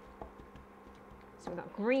 So we've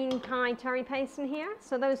got green Thai curry paste in here.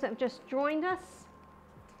 So those that have just joined us,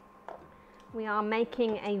 we are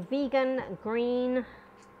making a vegan green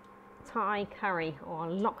Thai curry, or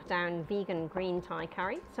lockdown vegan green Thai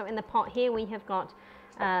curry. So in the pot here we have got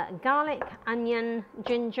garlic, onion,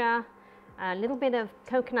 ginger, a little bit of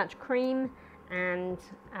coconut cream, and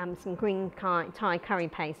some green Thai curry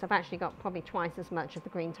paste. I've actually got probably twice as much of the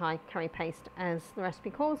green Thai curry paste as the recipe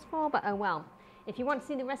calls for, but oh well. If you want to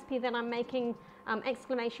see the recipe that I'm making,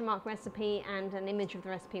 exclamation mark recipe and an image of the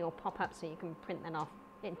recipe will pop up so you can print that off.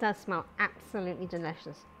 It does smell absolutely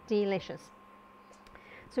delicious, delicious.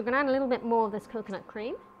 So we're going to add a little bit more of this coconut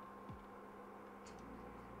cream,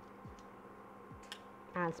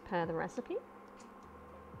 as per the recipe.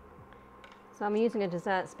 So I'm using a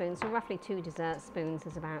dessert spoon, so roughly 2 dessert spoons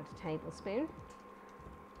is about a tablespoon.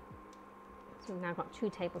 So we've now got 2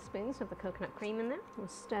 tablespoons of the coconut cream in there. We'll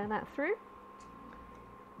stir that through.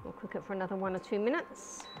 We'll cook it for another 1 or 2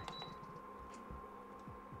 minutes.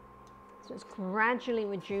 So it's gradually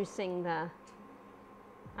reducing the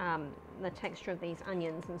texture of these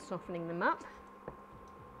onions and softening them up.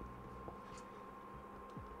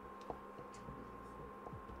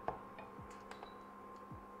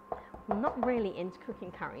 I'm not really into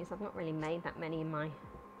cooking curries. I've not really made that many in my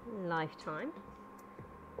lifetime,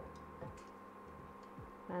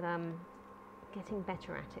 but I'm getting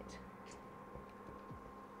better at it.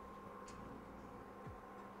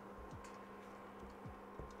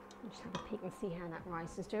 Just have a peek and see how that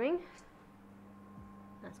rice is doing.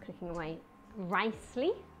 That's cooking away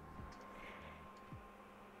nicely.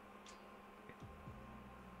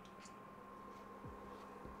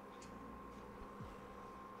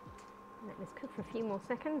 Let this cook for a few more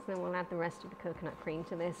seconds, then we'll add the rest of the coconut cream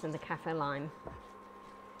to this and the kaffir lime.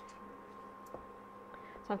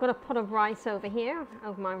 So I've got a pot of rice over here,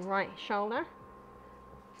 over my right shoulder.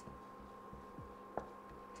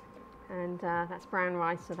 And that's brown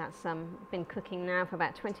rice, so that's been cooking now for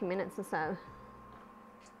about 20 minutes or so.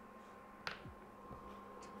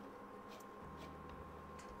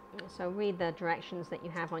 So read the directions that you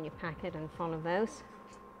have on your packet and follow those.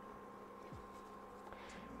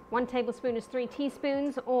 1 tablespoon is 3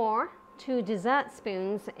 teaspoons, or 2 dessert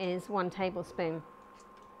spoons is 1 tablespoon.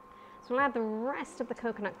 So we'll add the rest of the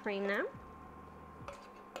coconut cream now.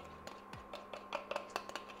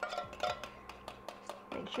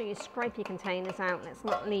 Make sure you scrape your containers out. Let's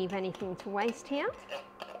not leave anything to waste here.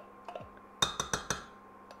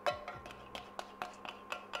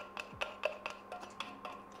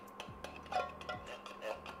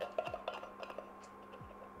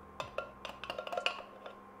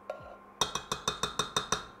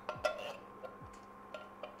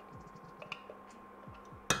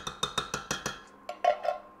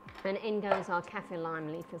 And in goes our kaffir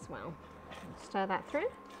lime leaf as well. Stir that through.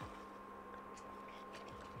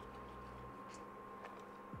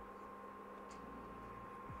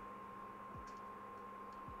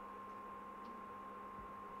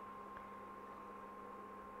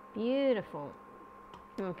 Beautiful.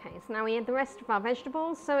 Okay, so now we add the rest of our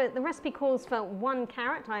vegetables. So the recipe calls for 1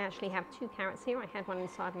 carrot. I actually have 2 carrots here. I had one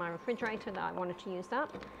inside my refrigerator that I wanted to use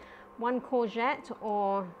up. 1 courgette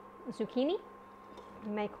or zucchini,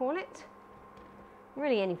 you may call it.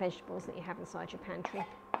 Really any vegetables that you have inside your pantry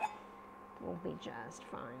will be just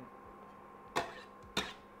fine.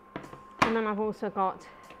 And then I've also got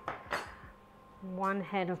 1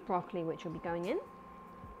 head of broccoli which will be going in.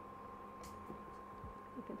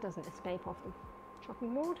 If it doesn't escape off the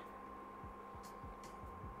chopping board.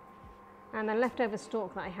 And the leftover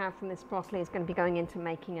stalk that I have from this broccoli is going to be going into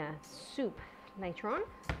making a soup later on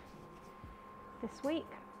this week,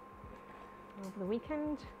 over the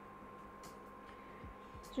weekend.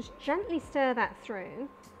 Just gently stir that through.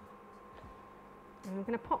 And I'm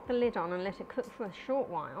going to pop the lid on and let it cook for a short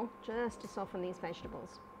while, just to soften these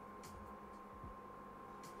vegetables.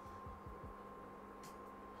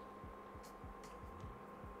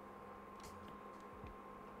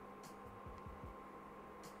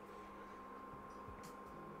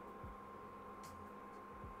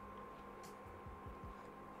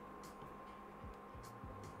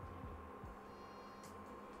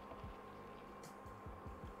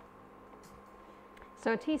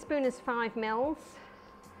 So a teaspoon is 5 mils,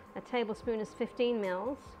 a tablespoon is 15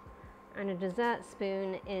 mils, and a dessert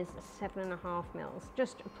spoon is 7.5 mils,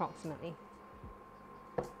 just approximately.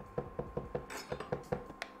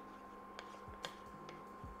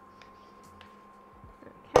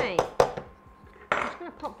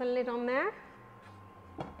 pop the lid on there,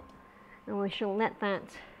 and we shall let that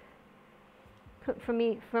cook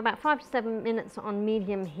for about 5 to 7 minutes on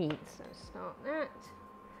medium heat. So start that,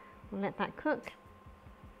 we'll let that cook.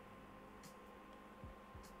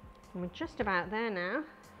 And we're just about there now.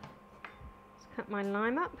 Let's cut my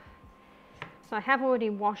lime up. So I have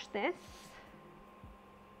already washed this.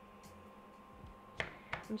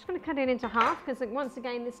 I'm just going to cut it into half because once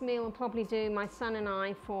again this meal will probably do my son and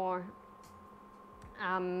I for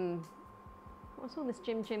what's all this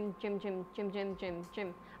Jim.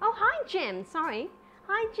 Oh, hi Jim, sorry.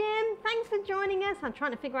 Hi Jim, thanks for joining us. I'm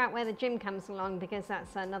trying to figure out where the Jim comes along because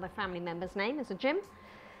that's another family member's name, is a Jim.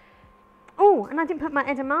 Oh, and I didn't put my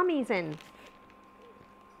edamames in.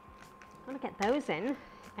 Gotta get those in.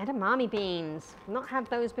 Edamame beans. I've not had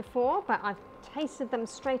those before, but I've tasted them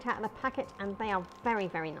straight out of the packet and they are very,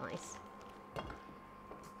 very nice.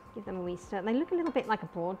 Give them a wee stir. They look a little bit like a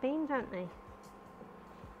broad bean, don't they?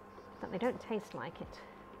 But they don't taste like it.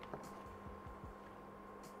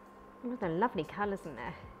 Oh, they're lovely colours in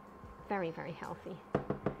there. Very, very healthy.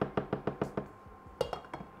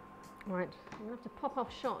 Right, I'm going to have to pop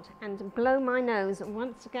off shot and blow my nose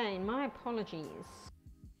once again. My apologies.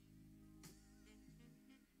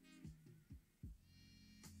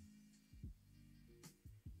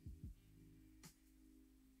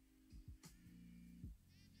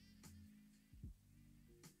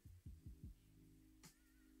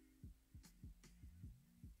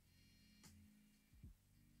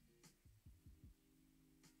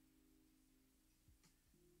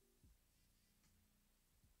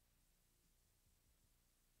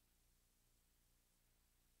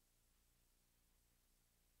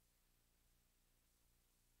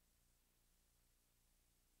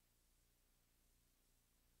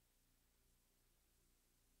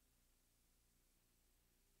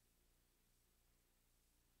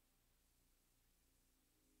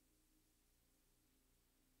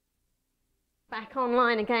 Back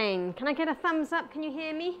online again. Can I get a thumbs up? Can you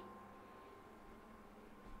hear me?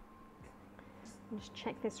 Just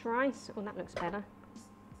check this rice. Oh, that looks better.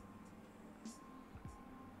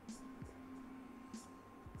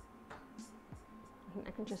 I think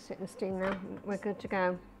I can just sit and steam now. We're good to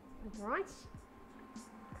go with the rice.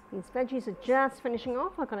 These veggies are just finishing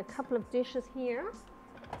off. I've got a couple of dishes here.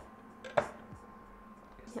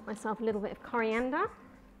 Get myself a little bit of coriander.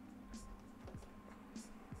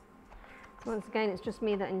 Once again, it's just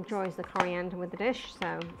me that enjoys the coriander with the dish, so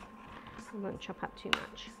I won't chop up too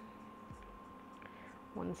much.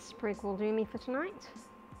 One sprig will do me for tonight.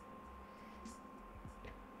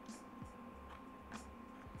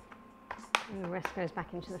 And the rest goes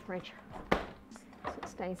back into the fridge, so it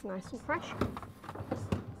stays nice and fresh.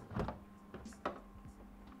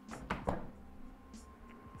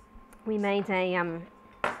 We made a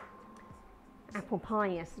apple pie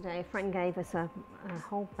yesterday. A friend gave us a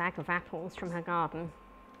whole bag of apples from her garden.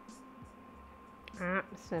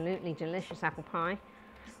 Absolutely delicious apple pie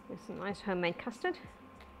with some nice homemade custard.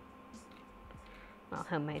 Well,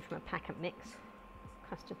 homemade from a packet mix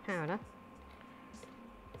custard powder.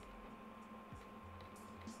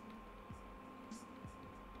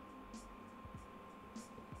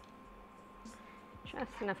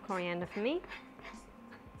 Just enough coriander for me.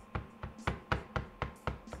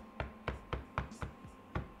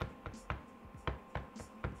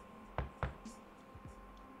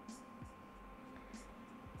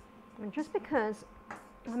 And just because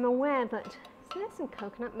I'm aware that there's some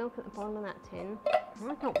coconut milk at the bottom of that tin,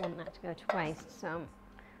 I don't want that to go to waste, so I'm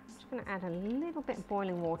just going to add a little bit of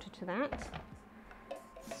boiling water to that.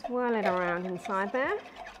 Swirl it around inside there.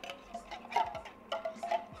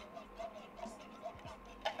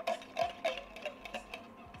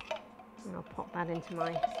 And I'll pop that into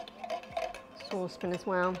my saucepan as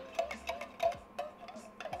well.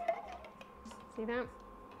 See that?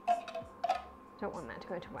 Don't want that to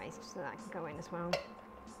go to waste, so that can go in as well.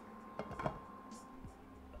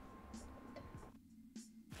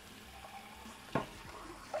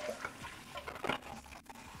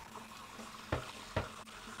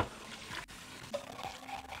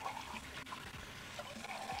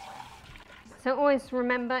 So always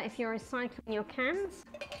remember, if you're recycling your cans,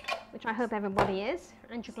 which I hope everybody is,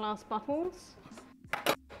 and your glass bottles,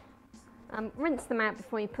 rinse them out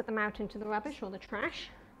before you put them out into the rubbish or the trash,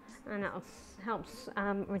 and that helps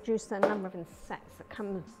reduce the number of insects that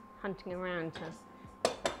come hunting around to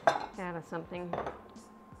gather something.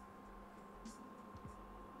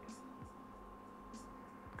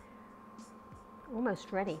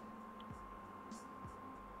 Almost ready.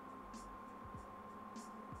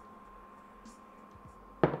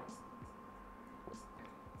 Let's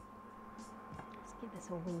give this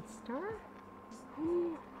a wee stir.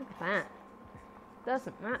 Look at that.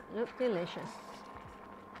 Doesn't that look delicious?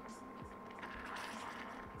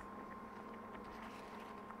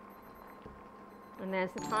 And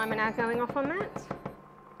there's the timer now going off on that.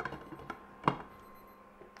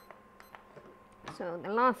 So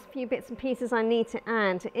the last few bits and pieces I need to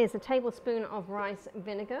add is a tablespoon of rice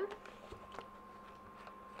vinegar.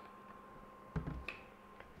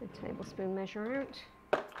 A tablespoon measure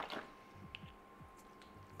out.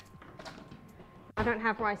 I don't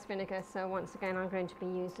have rice vinegar, so once again I'm going to be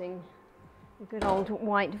using good old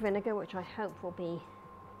white vinegar, which I hope will be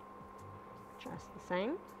just the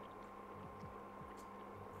same.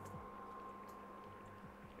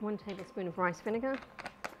 1 tablespoon of rice vinegar,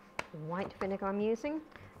 white vinegar I'm using,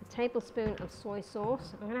 a tablespoon of soy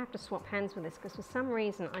sauce. I'm going to have to swap hands with this because for some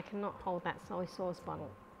reason I cannot hold that soy sauce bottle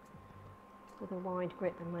with a wide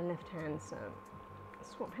grip in my left hand, so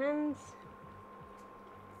swap hands.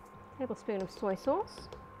 Tablespoon of soy sauce.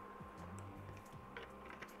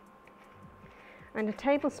 And a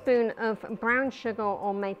tablespoon of brown sugar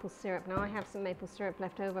or maple syrup. Now I have some maple syrup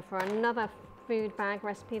left over for another food bag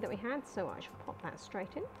recipe that we had, so I shall pop that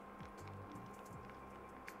straight in.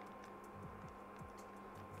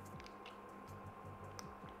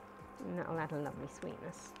 And that'll add a lovely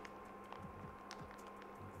sweetness.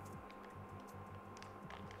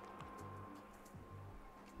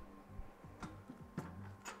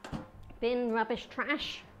 Bin, rubbish,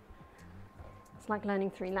 trash. It's like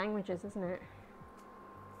learning 3 languages, isn't it?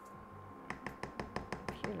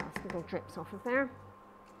 A few last little drips off of there.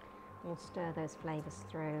 We'll stir those flavours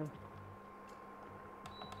through.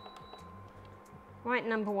 Right,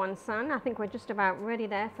 number 1 son, I think we're just about ready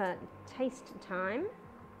there for taste time.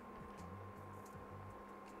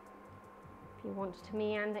 If you want to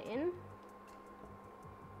meander in,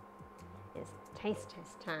 it's taste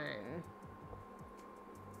test time.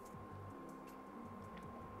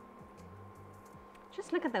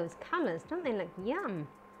 Just look at those colours, don't they look yum?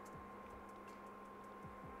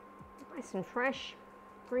 Nice and fresh,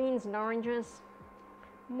 greens and oranges.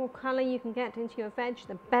 The more colour you can get into your veg,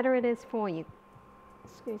 the better it is for you.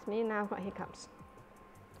 Excuse me, now I've got hiccups.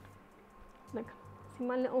 Look, see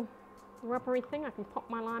my little rubbery thing I can pop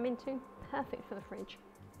my lime into? Perfect for the fridge.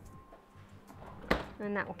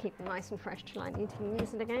 And that will keep them nice and fresh till I need to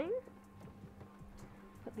use it again.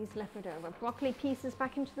 Put these leftover broccoli pieces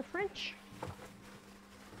back into the fridge.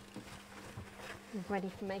 Ready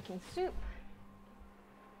for making soup.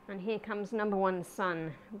 And here comes number 1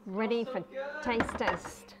 son, ready for taste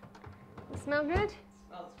test. It smell good? It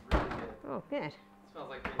smells really good. Oh, good. It smells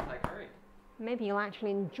like green Thai curry. Maybe you'll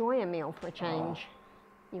actually enjoy a meal for a change.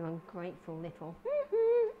 Oh. You ungrateful little.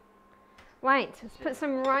 Right, let's put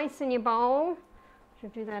some rice in your bowl.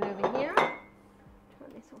 Should do that over here.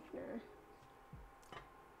 Turn this off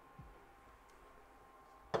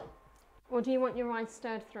now. Or do you want your rice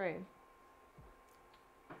stirred through?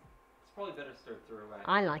 It's probably better stirred through, right?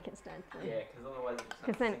 I like it stirred through. Yeah, because otherwise it just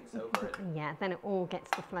kind of sinks over it. Yeah, then it all gets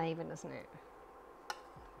the flavour, doesn't it?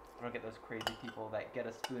 I don't get those crazy people that get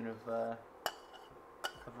a spoon of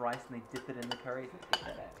rice and they dip it in the curry. Get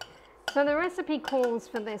that out. So the recipe calls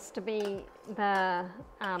for this to be the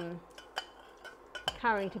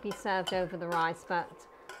curry to be served over the rice, but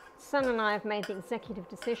Son and I have made the executive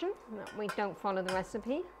decision that we don't follow the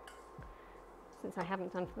recipe, since I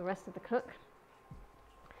haven't done for the rest of the cook.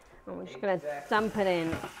 And we're just going to dump it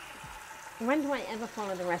in. When do I ever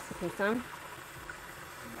follow the recipe, Son?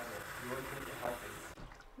 You always make it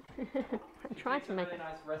healthy. I try to make it. It's a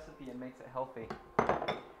really nice recipe and makes it healthy.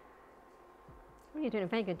 Well, you're doing a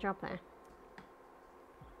very good job there.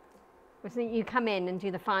 So you come in and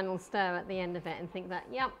do the final stir at the end of it and think that,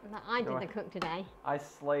 yep, I did the cook today. I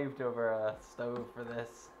slaved over a stove for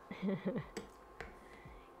this.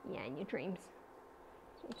 Yeah, in your dreams.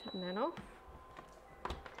 So turn that off.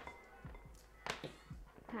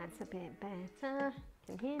 That's a bit better.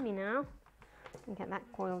 You can hear me now. And get that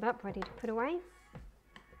coiled up, ready to put away.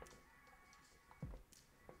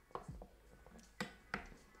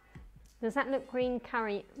 Does that look green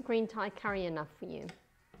Thai curry enough for you?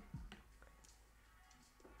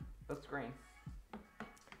 Looks green.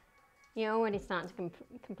 You're already starting to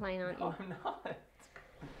complain, aren't you? No, I'm not.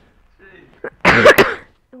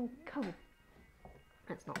 Oh, cool.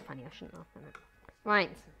 That's not funny. I shouldn't laugh at that.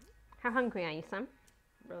 Right. How hungry are you, Sam?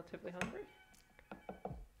 Relatively hungry.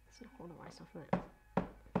 Let's knock all the rice off of it.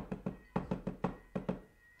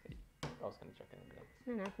 I was going to check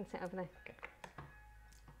in. No, I can sit over there. Okay.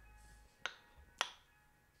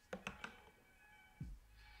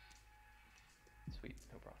 Sweet,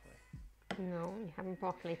 no broccoli. No, you're having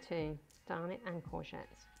broccoli too. Darn it, and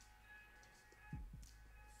courgettes.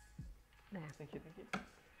 There. Thank you.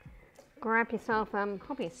 Grab yourself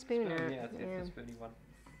probably a spoon Spoon, out. yeah, it's the spoony one.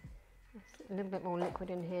 There's a little bit more liquid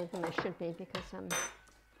in here than there should be because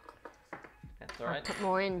That's I'll alright. put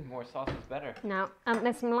more in. More sauce is better. Now,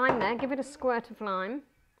 there's some lime there. Give it a squirt of lime.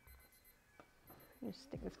 Just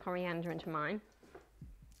stick this coriander into mine.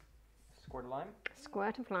 Squirt of lime.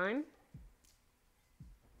 Squirt of lime.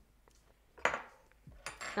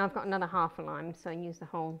 Now I've got another half a lime, so use the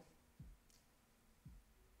whole.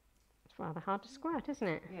 It's rather hard to squirt, isn't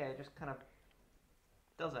it? Yeah, it just kind of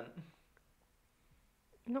doesn't.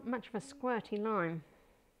 Not much of a squirty lime.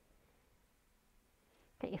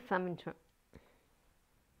 Get your thumb into it.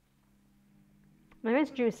 There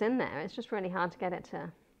is juice in there, it's just really hard to get it to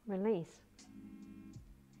release.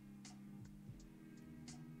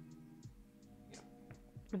 Yep.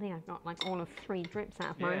 I think I've got like all of 3 drips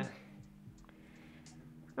out of Yeah. mine.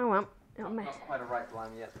 Oh well, it'll Not quite a ripe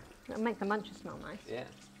lime yet. make the munches smell nice. Yeah.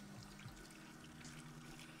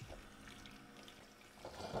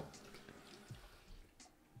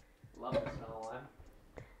 Love the smell of lime.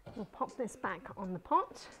 We'll pop this back on the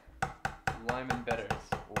pot. Lime and bitters.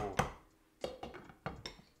 Ooh.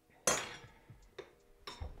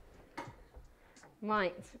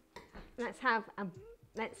 Right,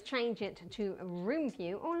 let's change it to a room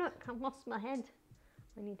view. Oh look, I've lost my head.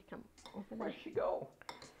 I need to come over there. Where'd she go?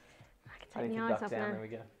 I can I take need the to eyes duck off down. now. There we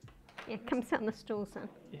go. Yeah, come sit on the stool, son.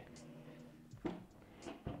 Yeah.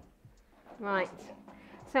 Right,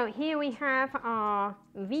 so here we have our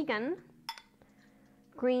vegan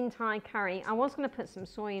green Thai curry. I was going to put some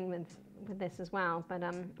soy in with this as well, but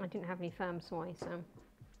I didn't have any firm soy, so.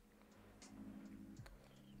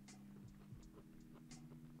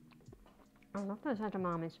 I love those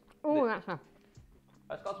edamames. Oh, that's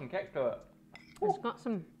Got some kick to it. it's got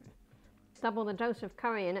some double the dose of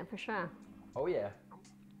curry in it for sure. Oh yeah.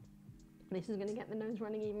 This is going to get the nose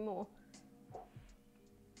running even more.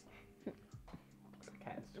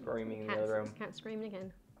 Cat screaming in the other room. Cat screaming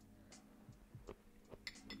again.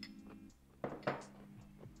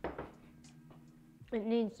 It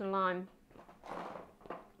needs the lime.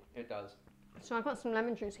 It does. So I've got some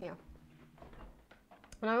lemon juice here.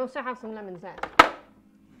 And I also have some lemon zest.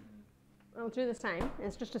 I'll do the same.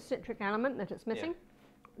 It's just a citric element that it's missing.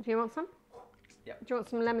 Do you want some? Yep. Do you want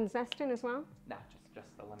some lemon zest in as well? Nah, just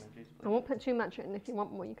the lemon juice, I please. won't put too much in. If you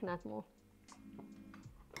want more, you can add more.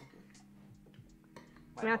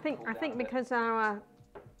 Might I mean, I have to think cool I down think a bit. because our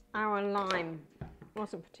lime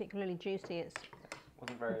wasn't particularly juicy, it's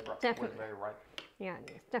Wasn't very Definitely. ripe. yeah,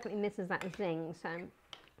 it definitely misses that zing. So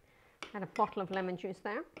add a bottle of lemon juice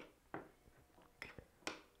there.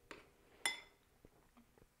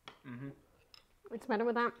 It's better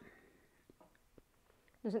with that.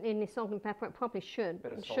 Doesn't need any salt and pepper. It probably should.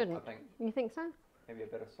 Bit of It salt, shouldn't. I think. You think so? Maybe a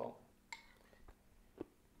bit of salt.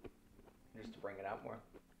 Just to bring it out more.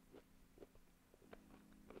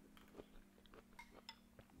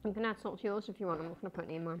 You can add salt to yours if you want. I'm not going to put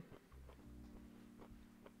any in mine.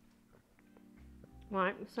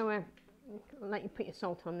 Right, so I'll let you put your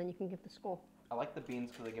salt on, then you can give the score. I like the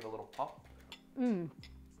beans because they give a little pop. Mmm.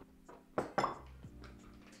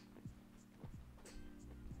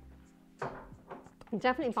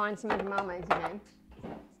 Definitely buying some edamames again.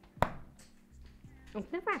 I've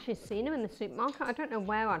never actually seen them in the supermarket. I don't know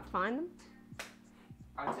where I'd find them.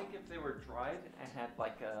 I think if they were dried and had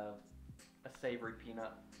like a savory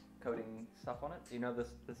peanut coating stuff on it. Do you know the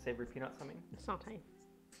savory peanuts I mean? Sauté.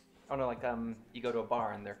 Oh no, like you go to a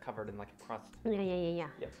bar and they're covered in like a crust. Yeah.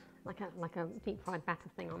 Yep. Like a deep fried batter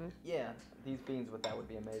thing on them. Yeah, these beans with that would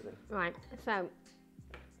be amazing. Right, so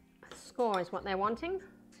score is what they're wanting.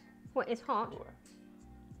 What is hot? Sure.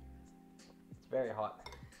 It's very hot.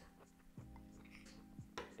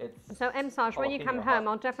 It's So Sarge, when you come jalapeno home,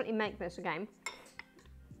 hot. I'll definitely make this again.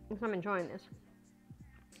 Because I'm enjoying this.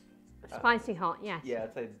 Spicy hot, yes. yeah,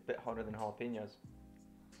 it's a bit hotter than jalapenos.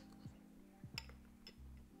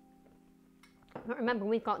 But remember,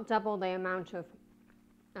 we've got double the amount of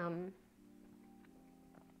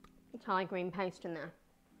Thai green paste in there.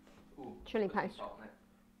 Ooh, Chili put some paste. salt in it.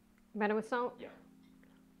 Better with salt? Yeah.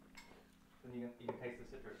 Then you can taste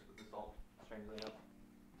the citrus with the salt, strangely enough.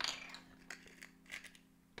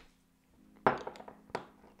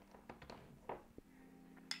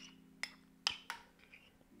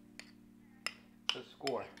 The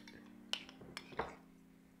score.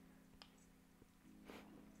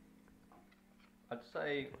 I'd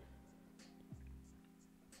say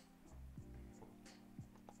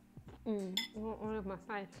All of my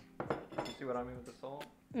face. you see what I mean with the salt?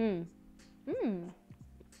 It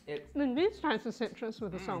It needs taste of citrus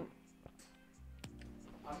with the salt.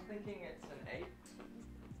 I'm thinking it's an 8.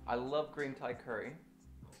 I love green Thai curry.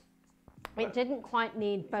 It didn't quite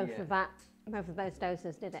need both Yeah. both of those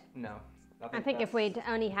doses, did it? No. I think if we'd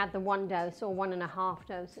only had the 1 dose or 1.5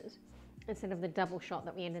 doses instead of the double shot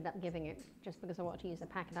that we ended up giving it, just because I wanted to use the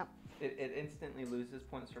packet up. It instantly loses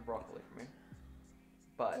points for broccoli for me.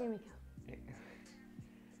 But Here we go.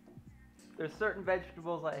 there's certain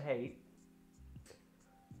vegetables I hate.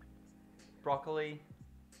 Broccoli,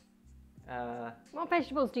 What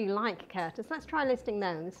vegetables do you like, Curtis? Let's try listing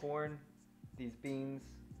those. corn, these beans,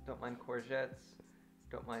 don't mind courgettes,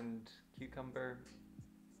 don't mind cucumber,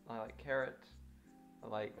 I like carrot, I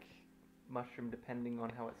like mushroom depending on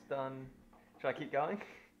how it's done. Should I keep going?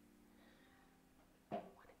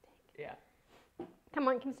 Yeah. Come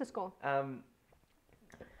on, give us a score.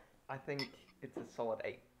 I think it's a solid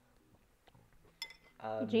 8.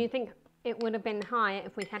 Do you think it would have been higher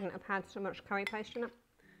if we hadn't have had so much curry paste in it?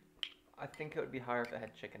 I think it would be higher if it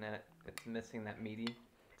had chicken in it. It's missing that meaty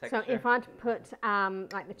texture. So if I'd put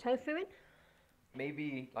like the tofu in,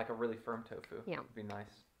 Maybe like a really firm tofu. Yeah. Would be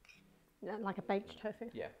nice. like a baked tofu.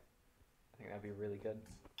 Yeah. I think that'd be really good.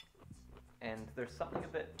 And there's something a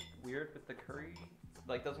bit weird with the curry.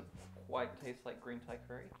 Like, doesn't quite taste like green Thai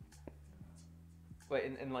curry. But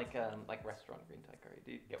in like restaurant green Thai curry.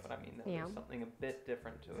 Do you get what I mean? Yeah. There's something a bit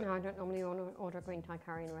different to it. No, I don't normally order green Thai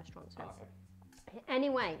curry in a restaurant. So. Oh, okay.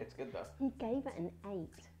 Anyway, It's good though. he gave it an 8.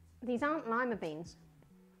 These aren't lima beans.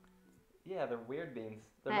 Yeah, they're weird beans.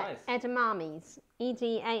 They're They're nice. edamames.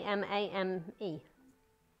 Edamame.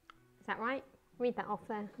 Is that right? Read that off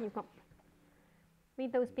there.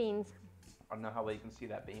 Read those beans. I don't know how well you can see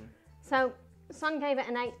that bean. So, Son gave it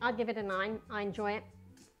an 8. I'd give it a 9. I enjoy it.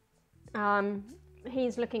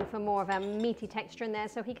 He's looking for more of a meaty texture in there,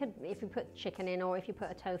 so he could, if you put chicken in, or if you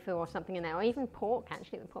put a tofu or something in there, or even pork,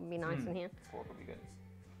 actually, it would probably be nice in here. Pork would be good.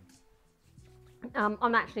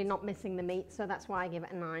 I'm actually not missing the meat, so that's why I give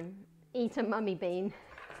it a 9. Eat a mummy bean.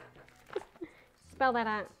 Spell that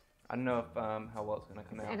out. I don't know if how well it's gonna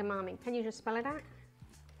come out. Edamame. Can you just spell it out?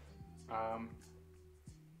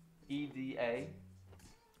 EDAMAME.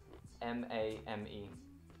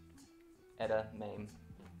 Edamame.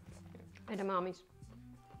 Edamames.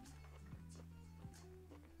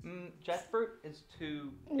 Jackfruit is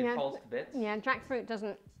too. Yeah. It falls to bits. Yeah, jackfruit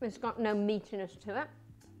doesn't, it's got no meatiness to it.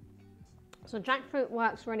 So jackfruit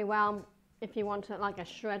works really well if you want like a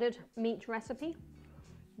shredded meat recipe.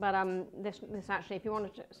 But this actually, if you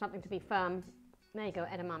wanted something to be firm, there you go,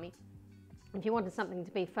 edamame. If you wanted something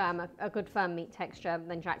to be firm, a good firm meat texture,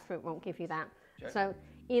 then jackfruit won't give you that. So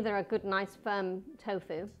either a good, nice, firm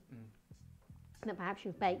tofu that perhaps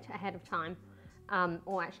you've baked ahead of time,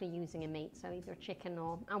 or actually using a meat, so either a chicken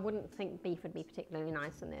or, I wouldn't think beef would be particularly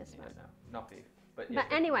nice in this. Yeah, But. no, not beef. But But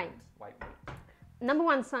anyway. White meat. Number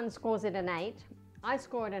one son scores it an 8. I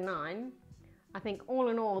scored a 9. I think all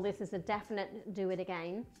in all, this is a definite do it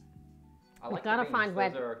again. I We've like got to the beans. find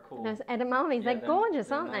Those are cool. those edamames. Yeah, They're gorgeous,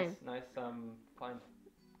 they're aren't nice, they? Nice find.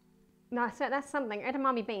 No, so that's something.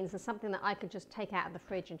 Edamame beans is something that I could just take out of the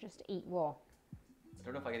fridge and just eat raw. I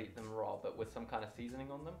don't know if I could eat them raw, but with some kind of seasoning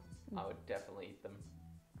on them, I would definitely eat them.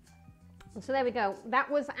 So there we go. That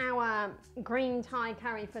was our green Thai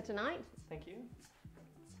curry for tonight. Thank you.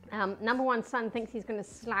 Number one son thinks he's going to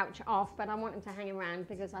slouch off, but I want him to hang around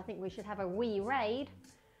because I think we should have a wee raid.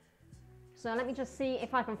 So let me just see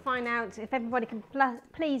if I can find out, if everybody can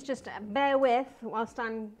please just bear with whilst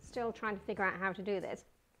I'm still trying to figure out how to do this.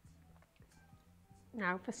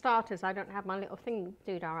 Now, for starters, I don't have my little thing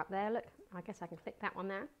doodah up there. Look, I guess I can click that one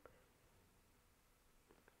there.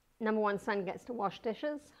 Number one son gets to wash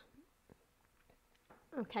dishes.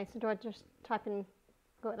 Okay, so do I just type in,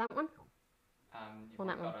 go at that one? You've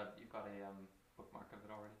that one. got a bookmark of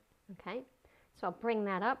it already. Okay, so I'll bring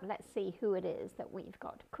that up. Let's see who it is that we've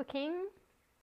got cooking.